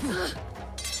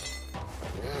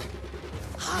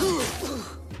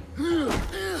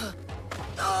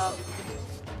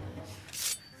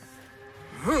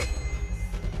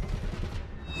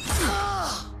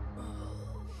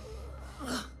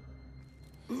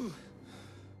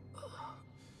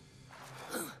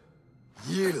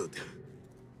 Yield.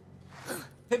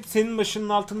 Hep senin başının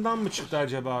altından mı çıktı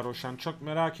acaba Roshan? Çok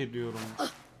merak ediyorum.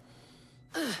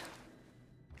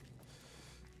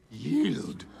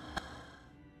 Yield.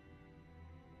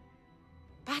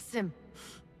 Basim.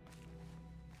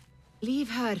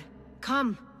 Leave her.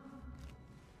 Come.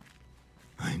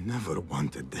 I never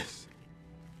wanted this.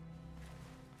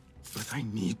 But I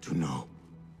need to know.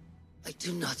 I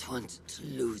do not want to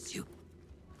lose you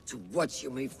to what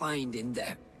you may find in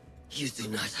there. You do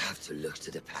not have to look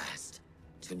to the past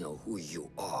to know who you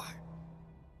are,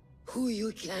 who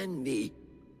you can be.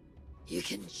 You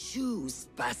can choose,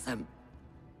 Basim.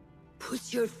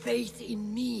 Put your faith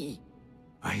in me.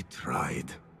 I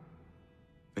tried.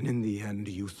 And in the end,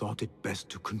 you thought it best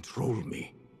to control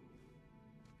me.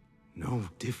 No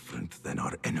different than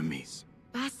our enemies.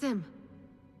 Basim.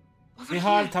 Over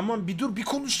Nihal here. tamam bir dur bir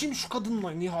konuşayım şu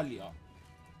kadınla Nihal ya.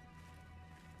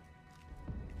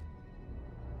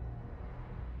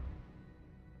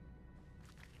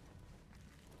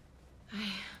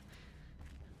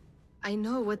 I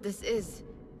know what this is.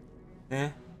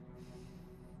 Ne?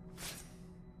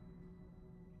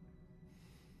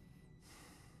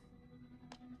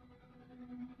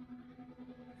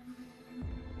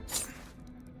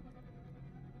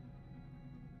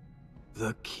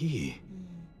 The key.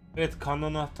 Evet, kan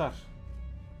anahtar.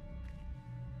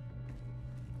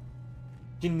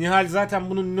 Ki Nihal zaten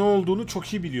bunun ne olduğunu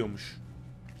çok iyi biliyormuş.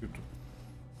 YouTube.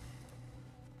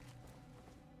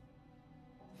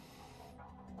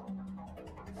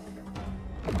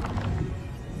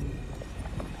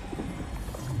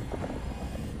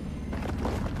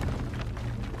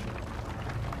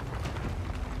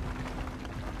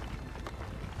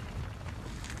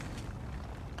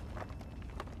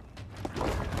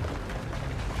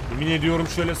 Yemin ediyorum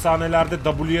şöyle sahnelerde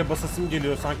W'ye basasım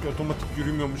geliyor sanki otomatik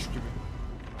yürümüyormuş gibi.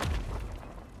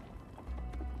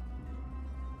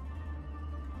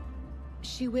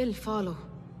 She will follow.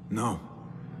 No,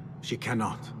 she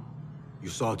cannot.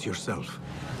 You saw it yourself.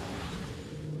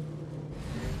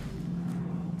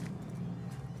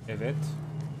 Evet.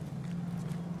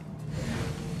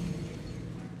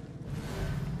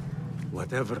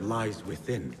 Whatever lies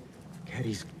within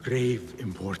carries grave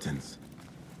importance.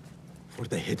 For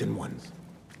the hidden ones,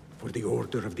 for the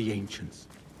order of the ancients.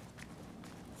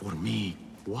 For me,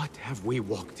 what have we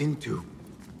walked into?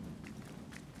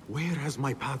 Where has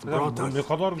my path brought Bu us? ne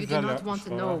kadar You do güzel not want to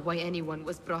yapmışlar. know ha. why anyone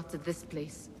was brought to this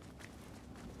place.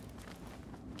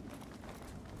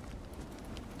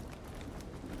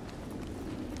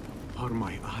 Are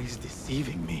my eyes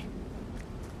deceiving me?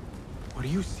 Are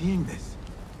you seeing this?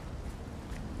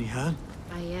 Nihal?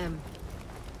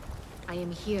 I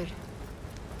am here.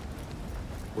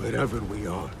 Wherever we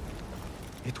are,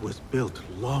 it was built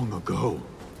long ago.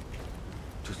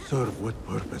 To serve what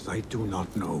purpose, I do not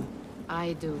know.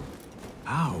 I do.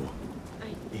 How?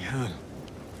 Nihal,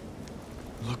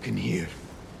 look in here.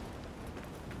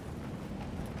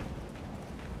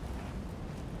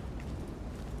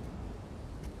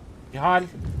 Nihal.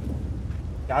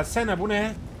 Gelsene, bu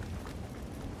ne?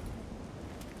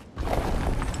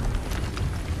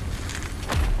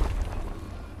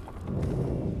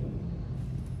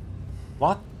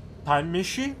 What? Time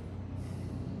machine?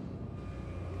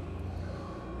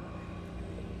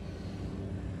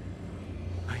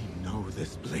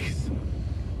 this place.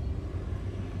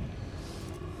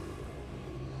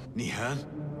 Nihan?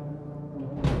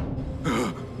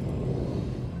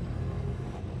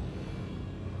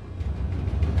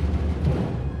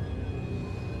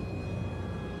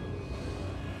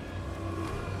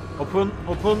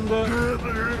 Open the...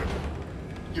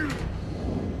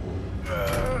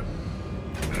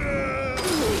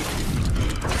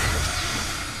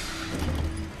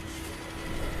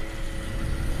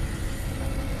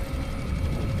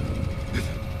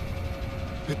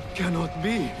 It cannot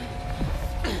be.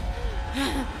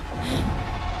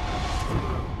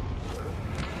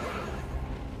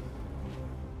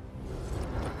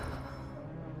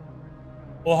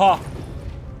 Oha.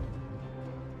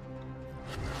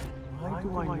 Why do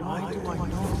I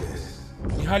know this?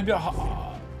 Nihal bir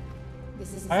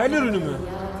hayal ürünü mü?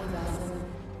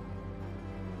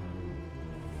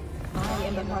 I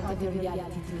am a part of the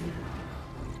reality too.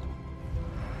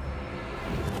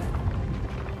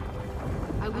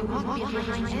 I will walk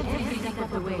behind you every step of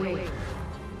the way. It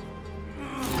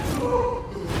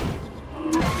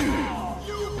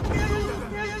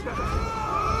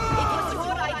was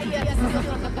your idea to steal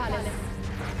from the palace.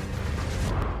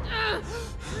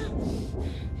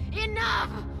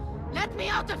 Enough! Let me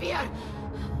out of here!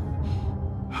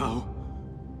 How?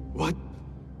 What?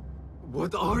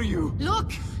 What are you?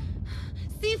 Look!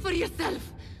 See for yourself!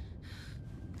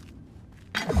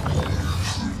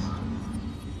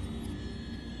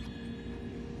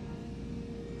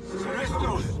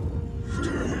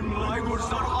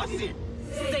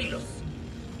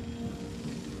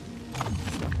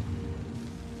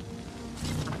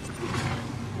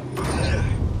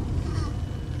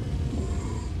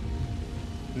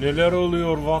 Neler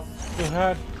oluyor? What the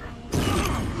hell?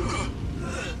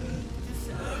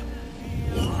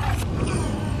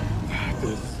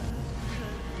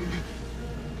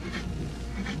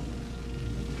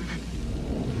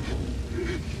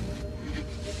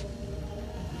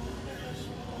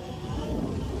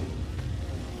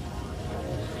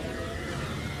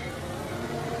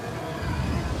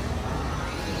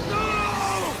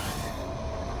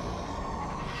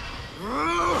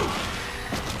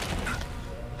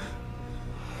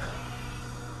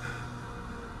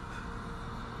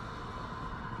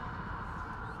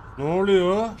 Ne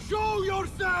oluyor? Show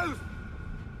yourself!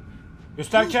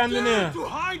 Göster kendini. You dare to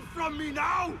hide from me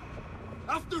now?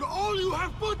 After all you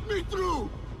have put me through!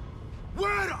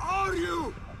 Where are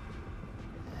you?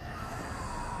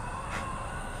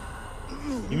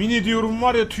 Yemin ediyorum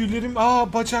var ya tüylerim,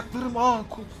 bacaklarım,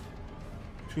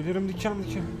 tüylerim diken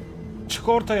diken. Çık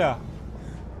ortaya.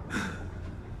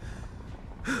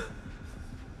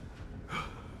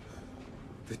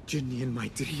 The genie in my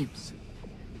dreams.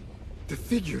 The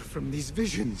figure from these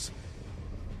visions.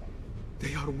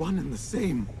 They are one and the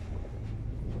same.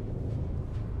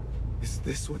 Is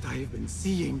this what I have been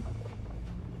seeing?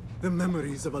 The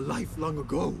memories of a life long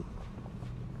ago?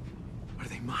 Are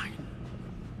they mine?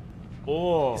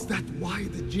 Oh. Is that why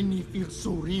the genie feels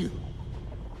so real?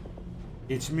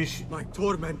 Geçmiş. My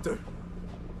tormentor.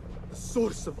 The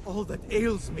source of all that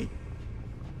ails me.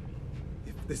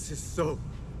 If this is so,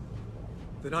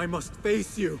 then I must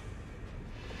face you.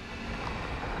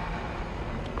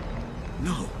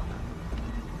 No.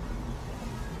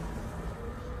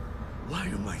 Why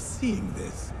am I seeing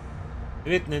this?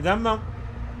 Evet, neden ben?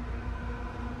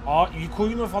 İlk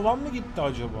oyuna falan mı gitti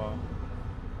acaba?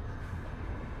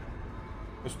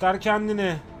 Göster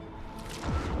kendini.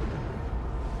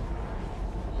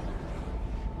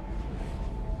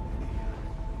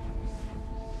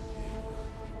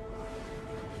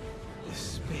 This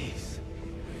space.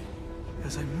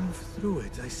 As I move through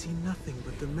it, I see nothing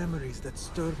but the memories that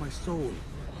stir my soul.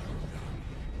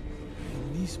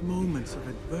 In these moments of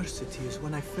adversity is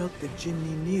when I felt the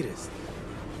genie nearest.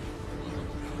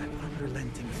 That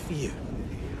unrelenting fear,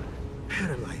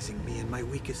 paralyzing me in my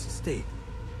weakest state.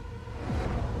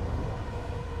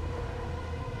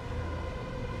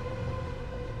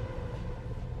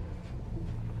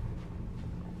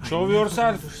 Show I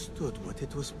yourself. never understood what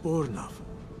it was born of,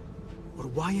 or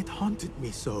why it haunted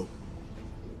me so.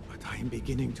 But I am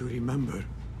beginning to remember.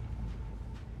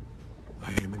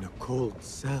 I am in a cold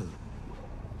cell,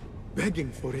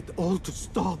 begging for it all to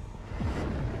stop.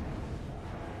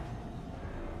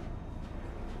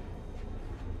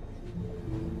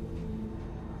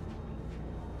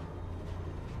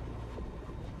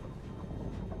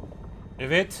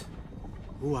 Evet.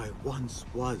 Who I once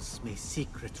was may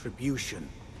seek retribution.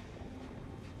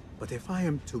 But if I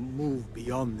am to move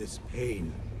beyond this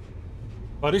pain,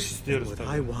 Barış istiyoruz what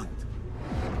tabii. I want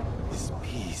is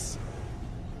peace.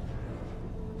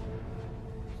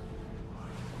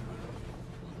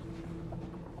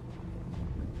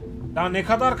 Daha ne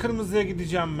kadar kırmızıya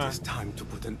gideceğim ben?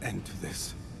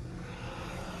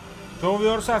 Show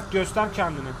yourself, göster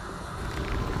kendini.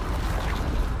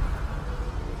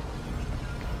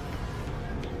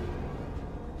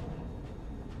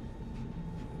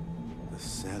 The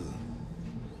cell.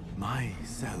 My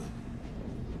cell.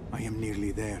 I am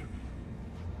nearly there.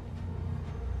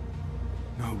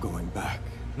 No going back.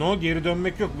 No, geri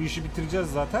dönmek yok. Bu işi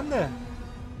bitireceğiz zaten de.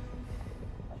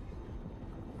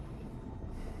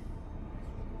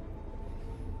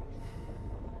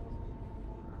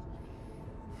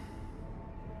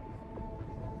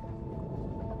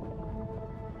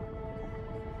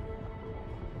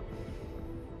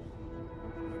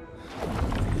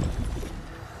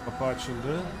 Kapı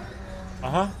açıldı.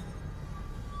 Aha.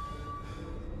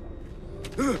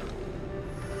 The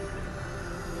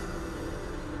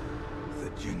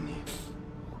genie.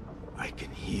 I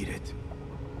can hear it.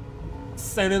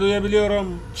 Seni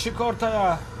duyabiliyorum. Çık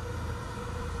ortaya.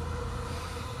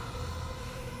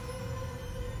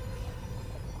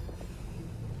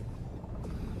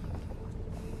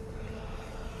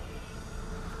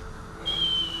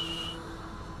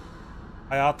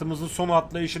 Hayatımızın son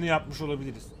atlayışını yapmış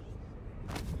olabiliriz.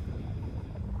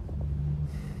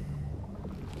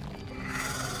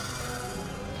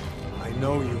 I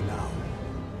know you now.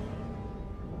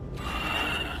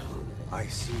 I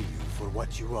see you for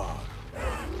what you are.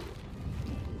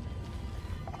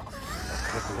 A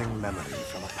crippling memory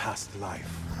from a past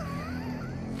life.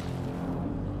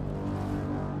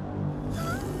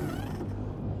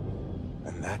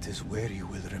 And that is where you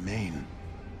will remain.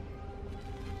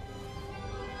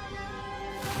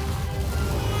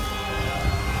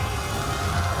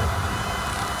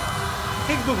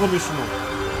 Tek dokunuşu mu?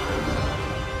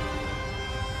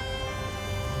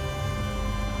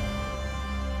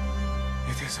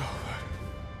 It is over.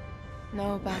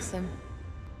 No, Basim.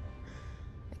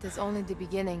 It is only the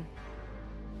beginning.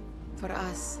 For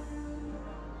us.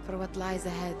 For what lies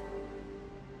ahead.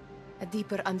 A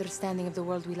deeper understanding of the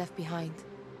world we left behind.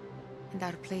 And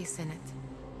our place in it.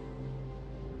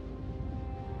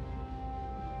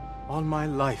 All my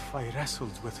life I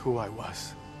wrestled with who I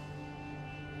was.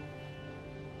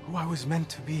 Who I was meant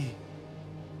to be.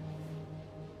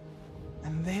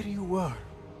 And there you were.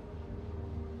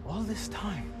 All this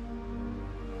time.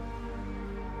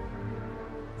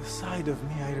 The side of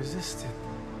me I resisted.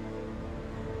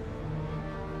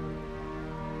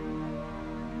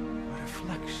 A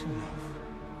reflection of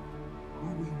who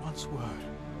we once were.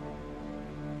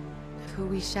 Of who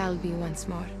we shall be once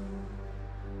more.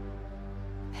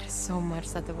 There is so much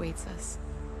that awaits us.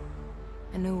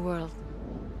 A new world.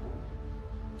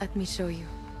 Let me show you.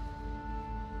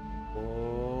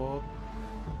 Oh.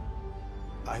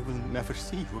 I will never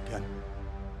see you again,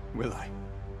 will I?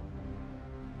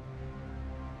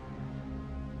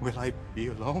 Will I be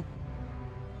alone?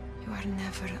 You are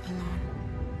never alone.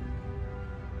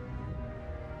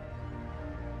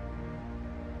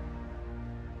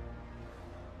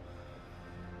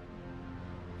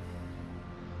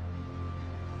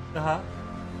 Aha.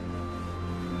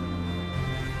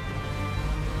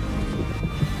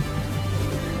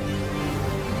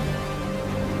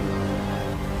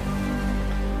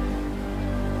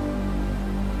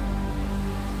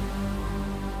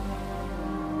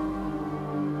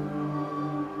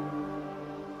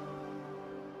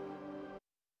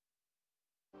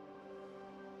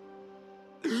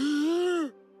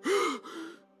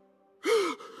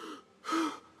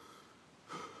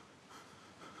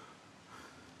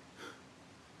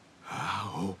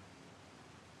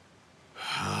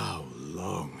 How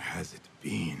long has it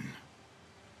been?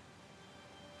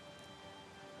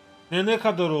 Ne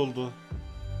kadar oldu?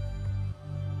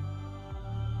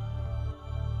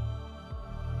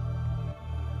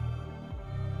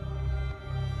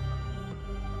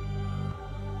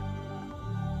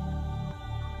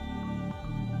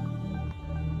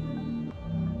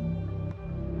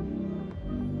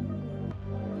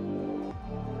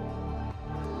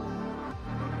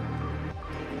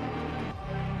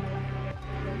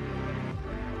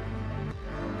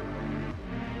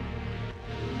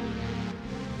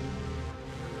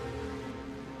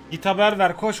 Git haber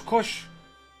ver, koş koş.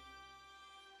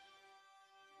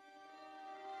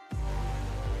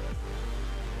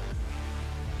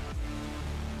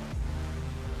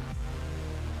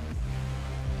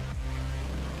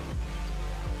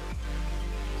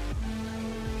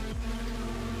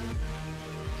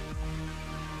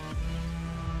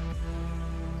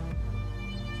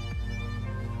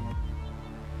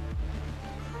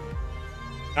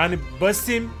 Yani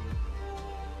Basim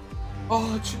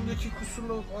içindeki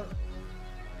kusurlu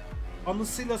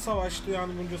anısıyla savaştı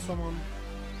yani bunca zaman.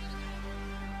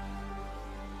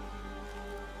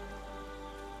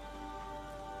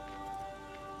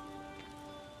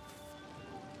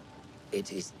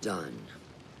 It is done.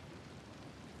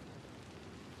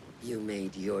 You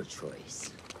made your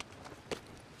choice.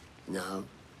 Now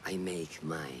I make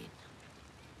mine.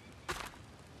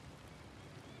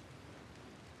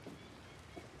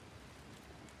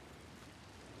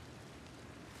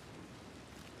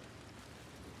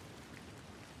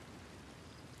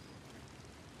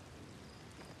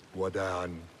 وداعاً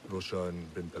روشان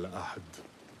بنت الأحد.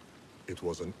 It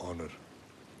was an honor.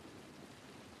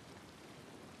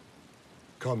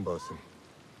 Come, Basim.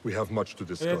 We have much to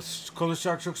discuss. Evet,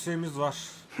 konuşacak çok şeyimiz var.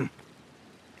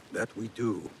 That we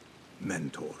do,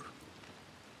 mentor.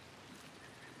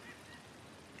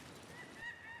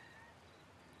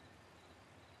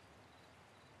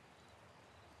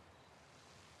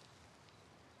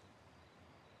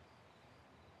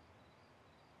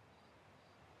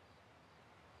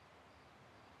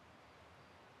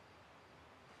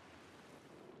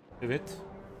 Evet.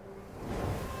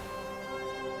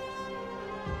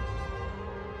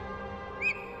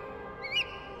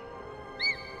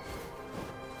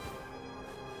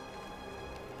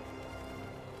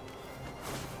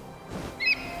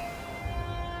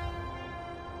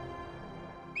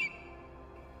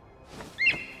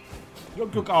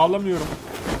 Yok yok, ağlamıyorum.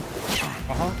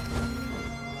 Aha.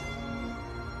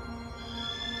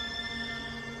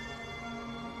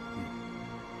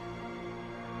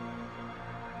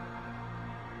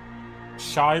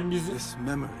 Şahin bizi... This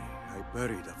memory I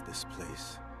buried of this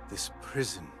place, this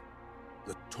prison,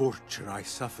 the torture I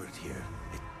suffered here,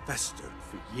 it festered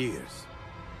for years.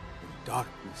 In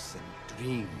darkness and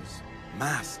dreams,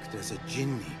 masked as a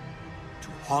jinni, to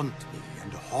haunt me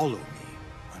and hollow me,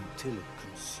 until it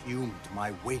consumed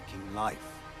my waking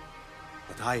life.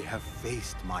 But I have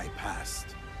faced my past,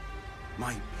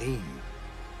 my pain,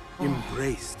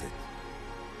 embraced it.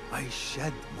 I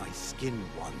shed my skin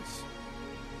once,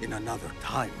 in another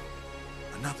time,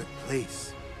 another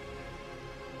place.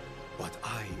 But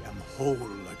I am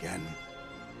whole again.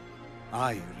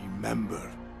 I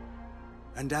remember.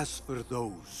 And as for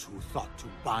those who thought to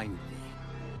bind me,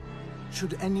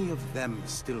 should any of them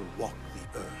still walk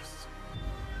the earth,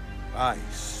 I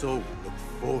so look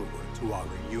forward to our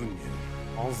reunion.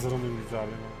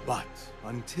 But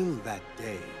until that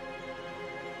day,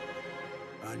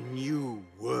 a new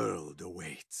world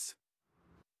awaits.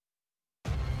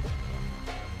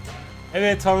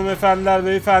 Evet hanımefendiler,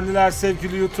 beyefendiler,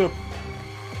 sevgili YouTube.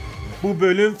 Bu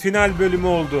bölüm final bölümü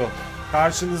oldu.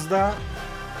 Karşınızda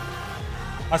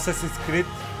Assassin's Creed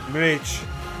Mirage.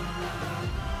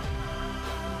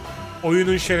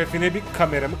 Oyunun şerefine bir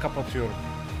kameramı kapatıyorum.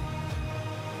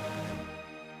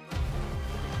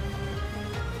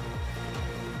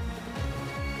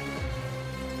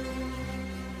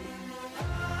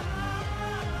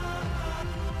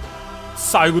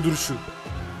 Saygı duruşu.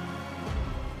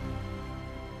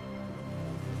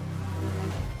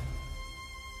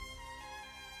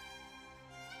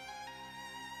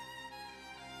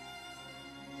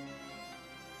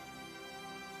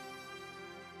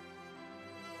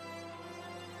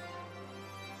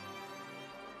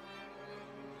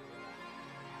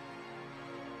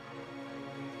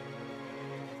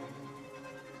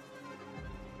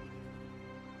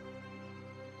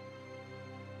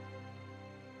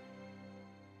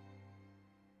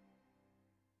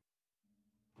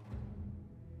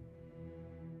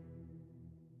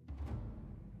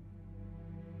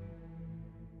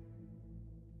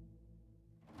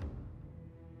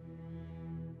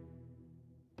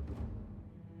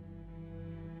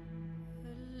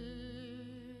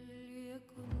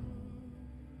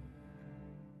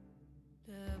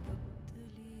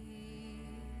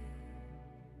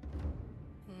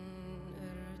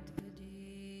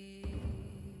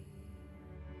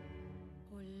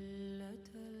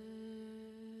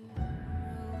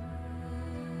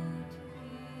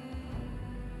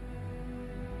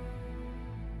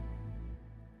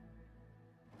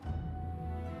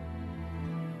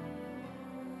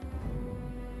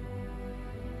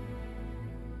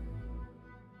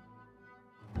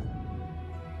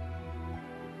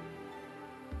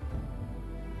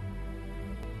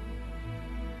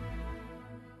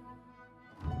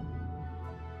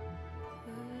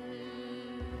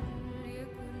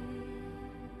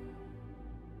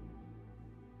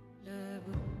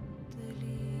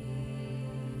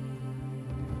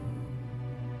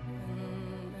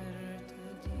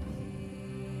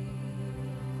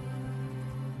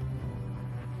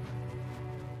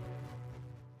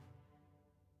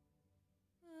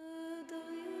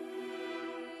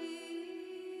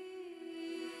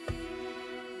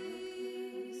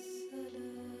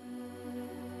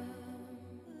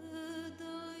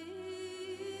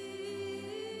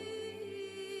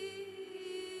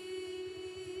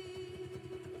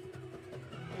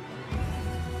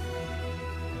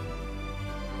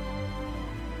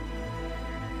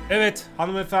 Evet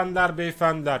hanımefendiler,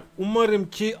 beyefendiler. Umarım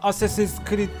ki Assassin's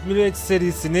Creed Mirage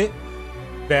serisini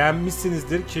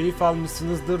beğenmişsinizdir, keyif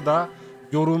almışsınızdır da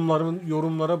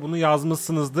yorumlara bunu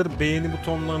yazmışsınızdır. Beğeni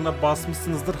butonlarına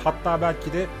basmışsınızdır. Hatta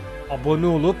belki de abone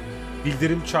olup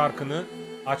bildirim çarkını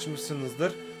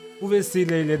açmışsınızdır. Bu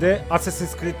vesileyle de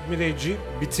Assassin's Creed Mirage'i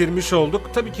bitirmiş olduk.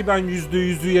 Tabii ki ben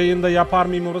 %100'ü yayında yapar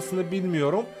mıyım orasını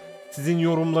bilmiyorum. Sizin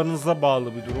yorumlarınıza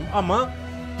bağlı bir durum ama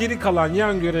geri kalan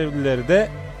yan görevlileri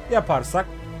de yaparsak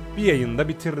bir yayında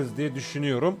bitiririz diye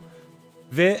düşünüyorum.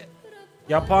 Ve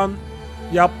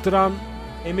yaptıran,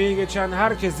 emeği geçen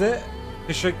herkese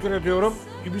teşekkür ediyorum.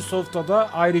 Ubisoft'a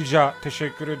da ayrıca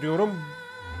teşekkür ediyorum.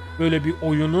 Böyle bir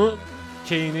oyunu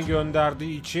keyini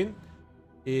gönderdiği için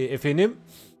efendim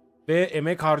ve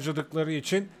emek harcadıkları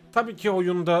için. Tabii ki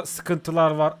oyunda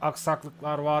sıkıntılar var,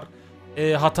 aksaklıklar var,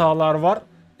 hatalar var.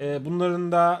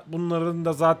 Bunların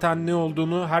da zaten ne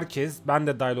olduğunu herkes, ben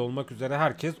de dahil olmak üzere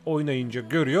herkes oynayınca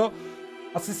görüyor.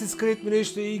 Assassin's Creed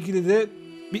Mirage ile ilgili de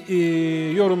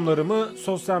yorumlarımı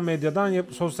sosyal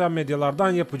medyalardan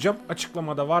yapacağım.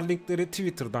 Açıklamada var linkleri,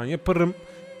 Twitter'dan yaparım,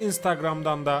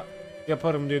 Instagram'dan da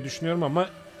yaparım diye düşünüyorum ama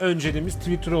önceliğimiz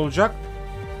Twitter olacak.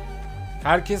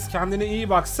 Herkes kendine iyi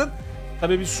baksın.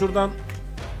 Tabii biz şuradan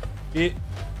bir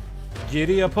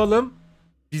geri yapalım.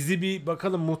 Bizi bir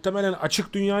bakalım, muhtemelen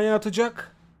açık dünyaya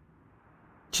atacak.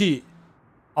 Ki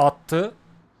attı.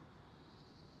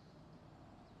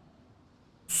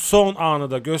 Son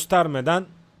anı da göstermeden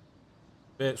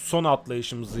ve son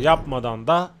atlayışımızı yapmadan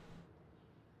da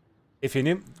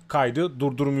efendim kaydı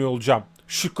durdurmuyor olacağım.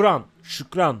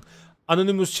 Şükran.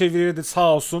 Anonymous çevirileri de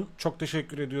sağ olsun. Çok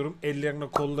teşekkür ediyorum. Ellerine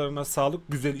kollarına sağlık.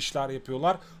 Güzel işler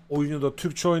yapıyorlar. Oyunu da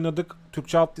Türkçe oynadık.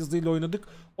 Türkçe altyazıyla oynadık.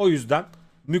 O yüzden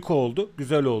mük oldu.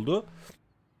 Güzel oldu.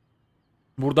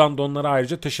 Buradan da onlara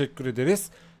ayrıca teşekkür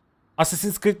ederiz.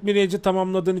 Assassin's Creed Mirage'i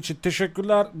tamamladığın için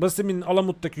teşekkürler. Basim'in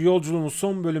Alamut'taki yolculuğun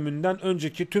son bölümünden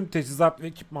önceki tüm teçhizat ve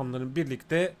ekipmanların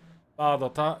birlikte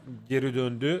Bağdat'a geri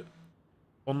döndü.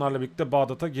 Onlarla birlikte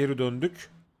Bağdat'a geri döndük.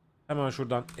 Hemen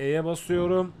şuradan E'ye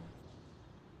basıyorum.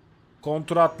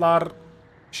 Kontratlar,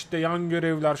 işte yan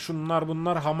görevler, şunlar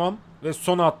bunlar, hamam ve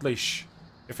son atlayış.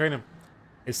 Efendim,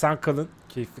 esen kalın,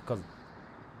 keyifli kalın.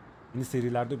 Yeni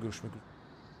serilerde görüşmek üzere.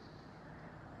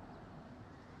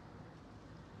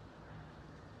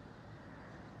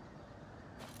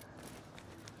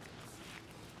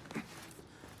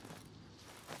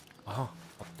 Aha,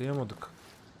 atlayamadık.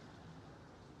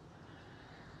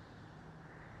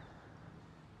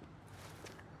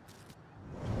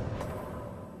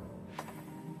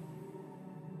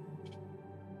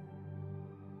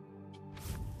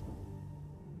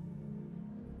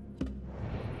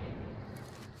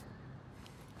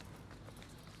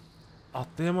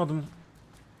 Atlayamadım.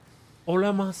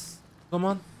 Olamaz. O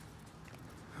zaman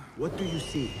What do you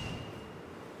see?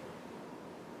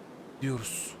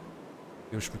 diyoruz.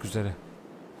 Görüşmek üzere.